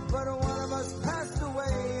around, but one of us passed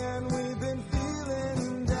away and we've been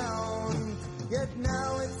feeling down. Yet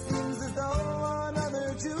now it seems as though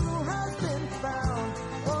another Jew has been found.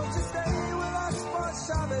 Won't you stay with us for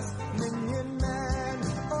Shabbos, minion man?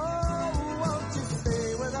 Oh, won't you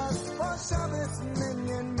stay with us for Shabbos,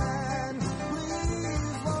 minion man?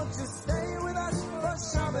 Please, won't you stay with us for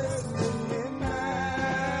Shabbos, minion man?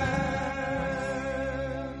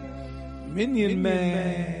 Minion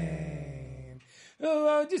Man. Oh,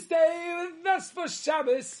 won't you stay with us for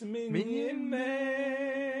Shabbos, Minion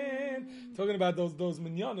Man? Talking about those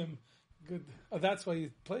minyanim. Good. Oh, that's why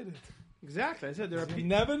you played it. Exactly. I said there are You people.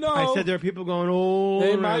 never know. I said there are people going, oh.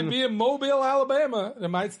 They might be in Mobile, Alabama. There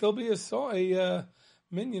might still be a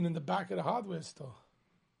minion in the back of the hardware store.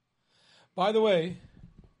 By the way,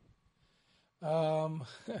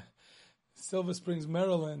 Silver Springs,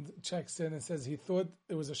 Maryland checks in and says he thought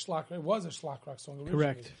it was a schlock. It was a schlock rock song originally.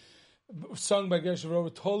 Correct. Sung by Gershon Rover,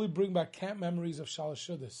 totally bring back camp memories of Shalosh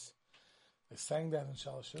Shudas. They sang that in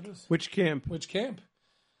Shalosh Shudas. Which camp? Which camp?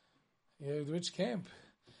 Yeah, which camp?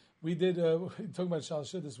 We did, talking about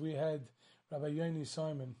Shalosh Shudas, we had Rabbi Yoely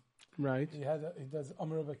Simon. Right. He does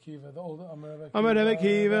Amar Rabbi Akiva, the older Amar Rabbi Akiva. Amar Rabbi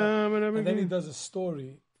Akiva, and then he does a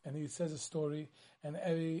story, and he says a story, and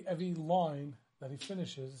every line that he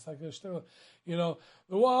finishes, it's like a shtel. You know,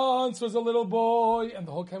 once was a little boy, and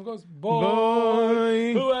the whole camp goes,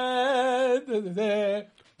 boy. Who had there.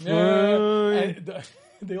 And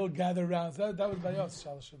they all gather around. So that was by us,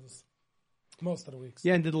 Shalosh Shudas. Most of the weeks.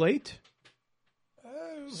 Yeah, and did late?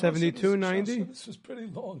 72, 90? This was pretty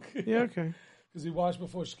long. Yeah, okay. Because we washed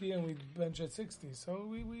before Shkia and we bench at 60. So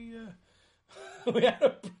we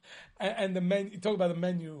had and the menu, you talk about the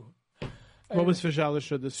menu. What was for Shalosh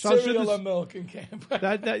Shudas? Cereal and milk in camp.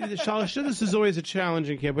 Shalosh Shudas is always a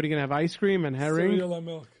challenging camp. What are you going to have, ice cream and herring? Cereal and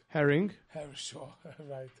milk. Herring. Sure,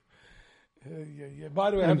 right. Yeah.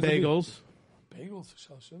 By the way, and bagels. Bagels for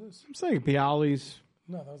Shalosh Shudas? I'm saying Bialys.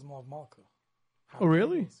 No, that was Mav Malka. Oh,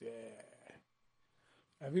 really? Bagels, yeah.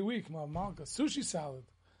 Every week, Mav Malka. Sushi salad.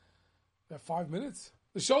 We have 5 minutes.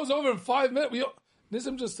 The show's over in 5 minutes.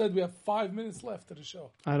 Nissim just said we have 5 minutes left of the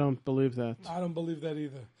show. I don't believe that. I don't believe that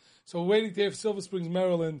either. So we're waiting to hear Silver Springs,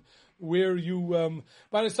 Maryland, where you...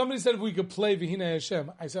 but if somebody said if we could play Vihina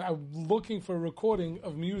Hashem, I said I'm looking for a recording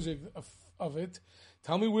of music of it.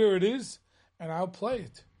 Tell me where it is, and I'll play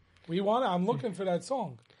it. I'm looking for that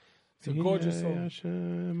song. It's a gorgeous song.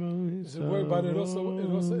 Does it work? But it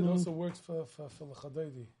also works for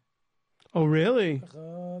L'Chadaydi. Oh, really?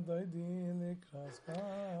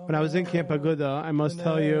 When I was in Camp Aguda, I must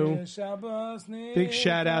tell you, big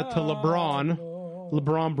shout out to LeBron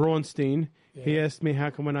Braunstein. Yeah. He asked me how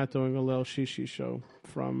come we're not doing a little Shishi show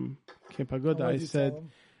from Camp Aguda. I said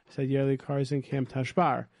Yoely Kar's in Camp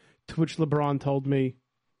Tashbar. To which LeBron told me,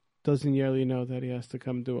 doesn't Yoely know that he has to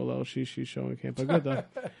come do a little Shishi show in Camp Aguda?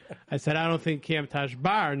 I said, I don't think Camp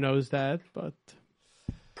Tashbar knows that, but...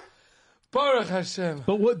 Baruch Hashem.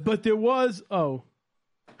 But there was,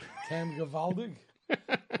 Camp Gavaldig.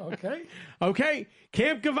 Okay.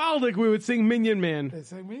 Camp Gavaldig, we would sing Minion Man. They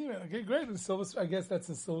sing Minion Man. Okay, great. I guess that's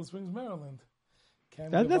in Silver Springs, Maryland.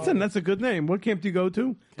 That's a good name. What camp do you go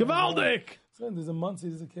to? Gavaldig! There's a Muncie.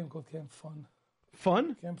 There's a camp called Camp Fun.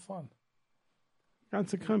 Fun? Camp Fun.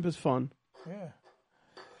 That's a camp is fun.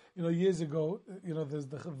 Yeah. Years ago, there's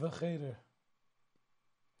the Cheder.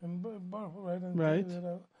 Right.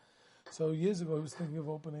 So years ago, he was thinking of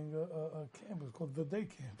opening a camp. It was called the Day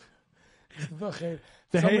Camp.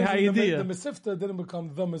 The Mesifta didn't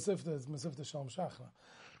become the Mesifta. It's Mesifta Shalom Shachna.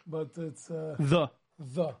 But it's... The.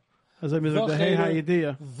 As I mean, the Hey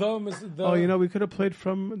Hayidiyah. Oh, we could have played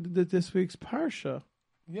from this week's Parsha.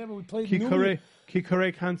 Yeah, but we played Kikorei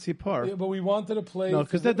Kansi Par. Yeah, but we wanted to play... No,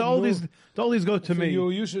 because the oldies go to me.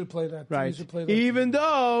 You should play that. Right. You should play that. Even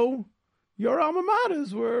though Your alma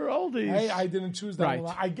maters were oldies. Hey, I didn't choose that. Right.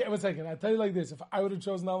 I get. One second. I tell you like this: if I would have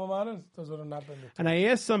chosen alma mater, those would have not been the two. And I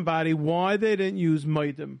asked somebody why they didn't use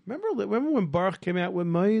Maidim. Remember when Baruch came out with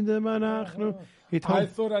Maidim Anachnu? He told. I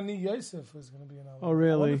thought Ani Yosef was going to be an alma. Oh,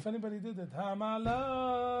 really? I wonder if anybody did that.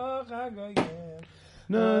 Hamalach Hagoyim.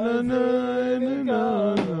 No, no, no,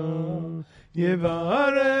 no, no.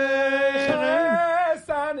 Yevarech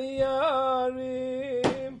Ani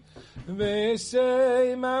Yarim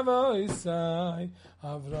V'Shem Avoisai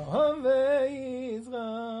Avraham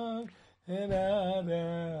veYitzchak.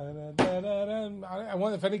 I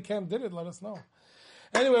wonder if any camp did it. Let us know.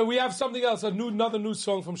 Anyway, we have something else. Another new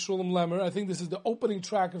song from Shulam Lemmer. I think this is the opening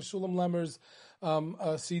track of Shulam Lemmer's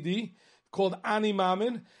CD called Ani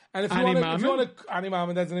Mamin. And if you want to, Ani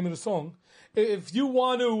Mamin, that's the name of the song. If you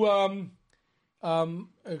want to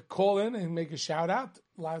call in and make a shout out,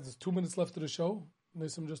 there's 2 minutes left of the show.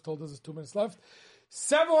 Nissim just told us there's 2 minutes left.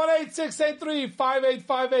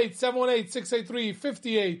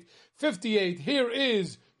 718-683-5858. 718-683-5858. Here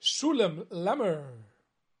is Shulam Lemmer.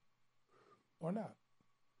 Or not.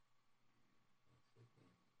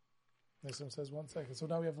 Nissim says 1 second. So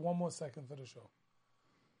now we have 1 more second for the show.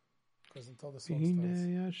 Because until the song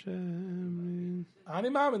starts. Ani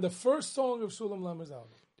Mamin, the first song of Shulam Lemmer's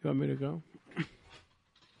album. Do you want me to go?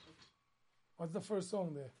 What's the first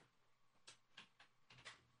song there?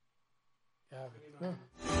 You have it. Yeah.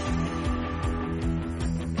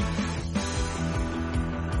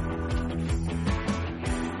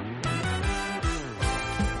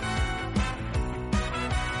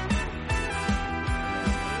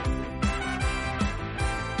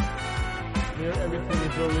 Here, everything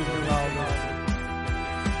is always involved.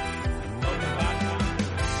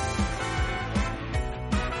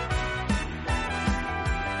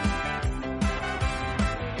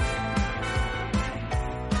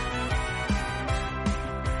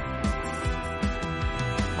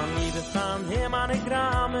 Hier meine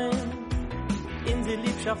Gramen, in die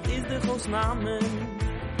Liebschaft ist der Großnamen.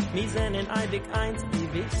 Wir sind in Eibig eins, die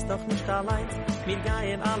bist doch nicht allein. Wir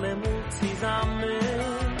gehen alle Mut zusammen,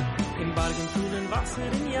 in Bergen, Schulen,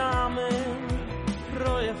 Wasser, in Jammen.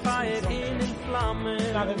 Reue Feier in den Flammen,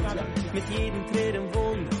 mit jedem Tränen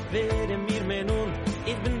Wund werden wir mehr nun.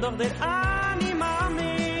 Ich bin doch der Ani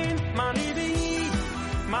Mamin, mein liebe Jid,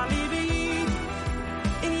 mein liebe Jid.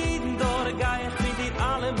 In jedem Dorf gehe ich mit dir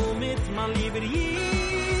alle mit, mein lieber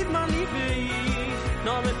Jid, mein lieber Jid.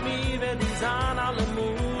 Nur mit mir wird die Sahn alle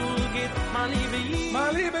geht, mein lieber Jid. My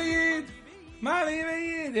lieber Yid. My lieber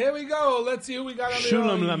Yid. Here we go. Let's see who we got on the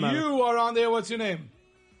Shulam air. Lemmer. You are on there. What's your name?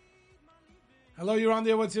 Hello, you're on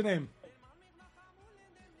there. What's your name?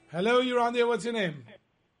 Hello, you're on there. What's your name?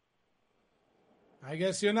 I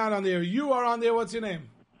guess you're not on there. You are on there. What's your name?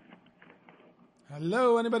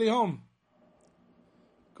 Hello, anybody home?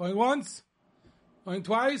 Going once? Going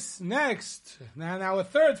twice? Next. Now a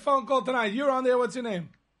third phone call tonight. You're on there. What's your name?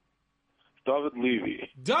 David Levy.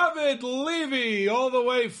 David Levy, all the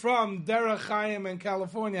way from Derech Chaim in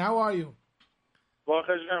California. How are you? Well,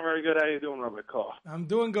 I'm very good. How you doing, Rabbi Koch? I'm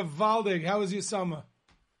doing gewaldig. How was your summer?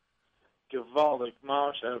 Gewaldig.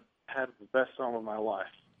 Mosh, I've had the best summer of my life.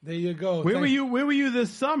 There you go. Where were you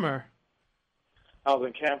this summer? I was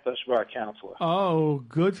in Camp Teshuvah counselor. Oh,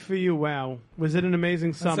 good for you. Wow. Was it an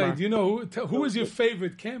amazing summer? Say, do you know who was your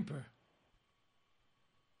favorite camper?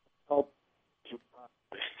 Oh,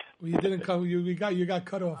 Well, you didn't come. You got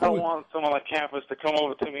cut off. I don't want someone on campus to come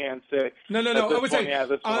over to me and say, No. I would say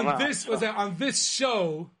on on this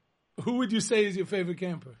show, who would you say is your favorite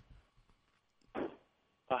camper?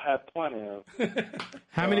 I had plenty of.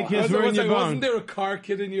 How many kids were in your bunk? Wasn't there a car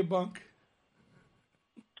kid in your bunk?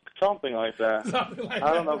 Something like that. I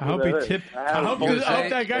don't know who I hope that he is. tipped. I I hope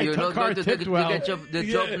that guy You're not car going to tipped get well. the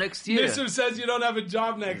job next year. Nissim says you don't have a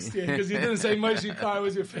job next year because you didn't say Moshe Carr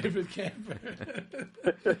was your favorite camper.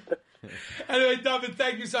 Anyway, David,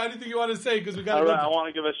 thank you. So anything you want to say? Because we got. All right, I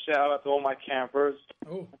want to give a shout out to all my campers.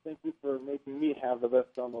 Oh. Thank you for making me have the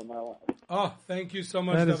best summer of my life. Oh, thank you so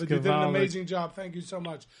much, That is David. You did an gewaldig. amazing job. Thank you so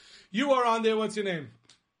much. You are on there. What's your name?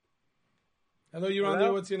 Hello, you're on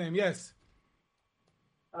there. What's your name? Yes.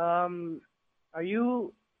 Are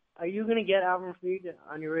you gonna get Alvin Fried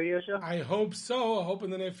on your radio show? I hope so. I hope in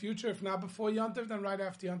the near future. If not before Yontif, then right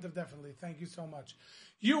after Yontif, definitely. Thank you so much.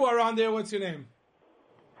 You are on there. What's your name?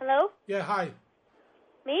 Hello? Yeah, hi.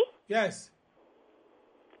 Me? Yes.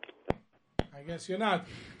 I guess you're not.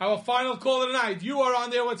 Our final call of the night. You are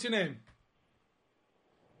on there. What's your name?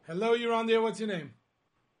 Hello, you're on there. What's your name?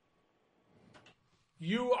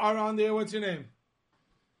 You are on there. What's your name?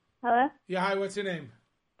 Hello? Yeah, hi. What's your name?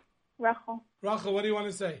 Rachel. Rachel, what do you want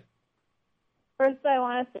to say? First, I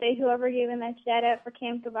want to say whoever gave him that shout out for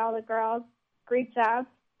Camp Gavalda Girls, great job.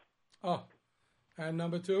 Oh, and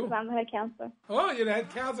number 2? Because I'm the head counselor. Oh, you're the head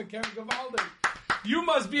counselor, Camp Gavalda. You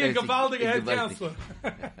must be a Gavalda head counselor.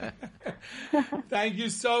 Thank you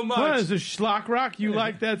so much. What is a Schlock Rock? You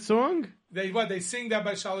like that song? They sing that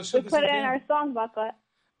by Shalosh? We put it in our song booklet.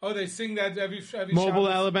 Oh, they sing that every Mobile, Shabbos?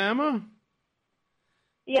 Alabama?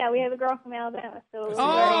 Yeah, we have a girl from Alabama. So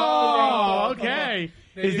Oh, okay.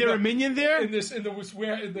 Is there go. a minion there? In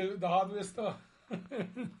the hardware store.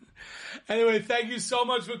 Anyway, thank you so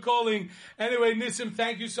much for calling. Anyway, Nissim,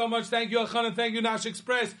 thank you so much. Thank you, Elchanan. Thank you, Nash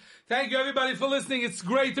Express. Thank you, everybody, for listening. It's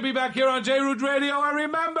great to be back here on JRoot Radio. And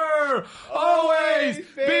remember, always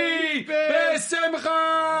be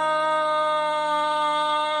besimcha.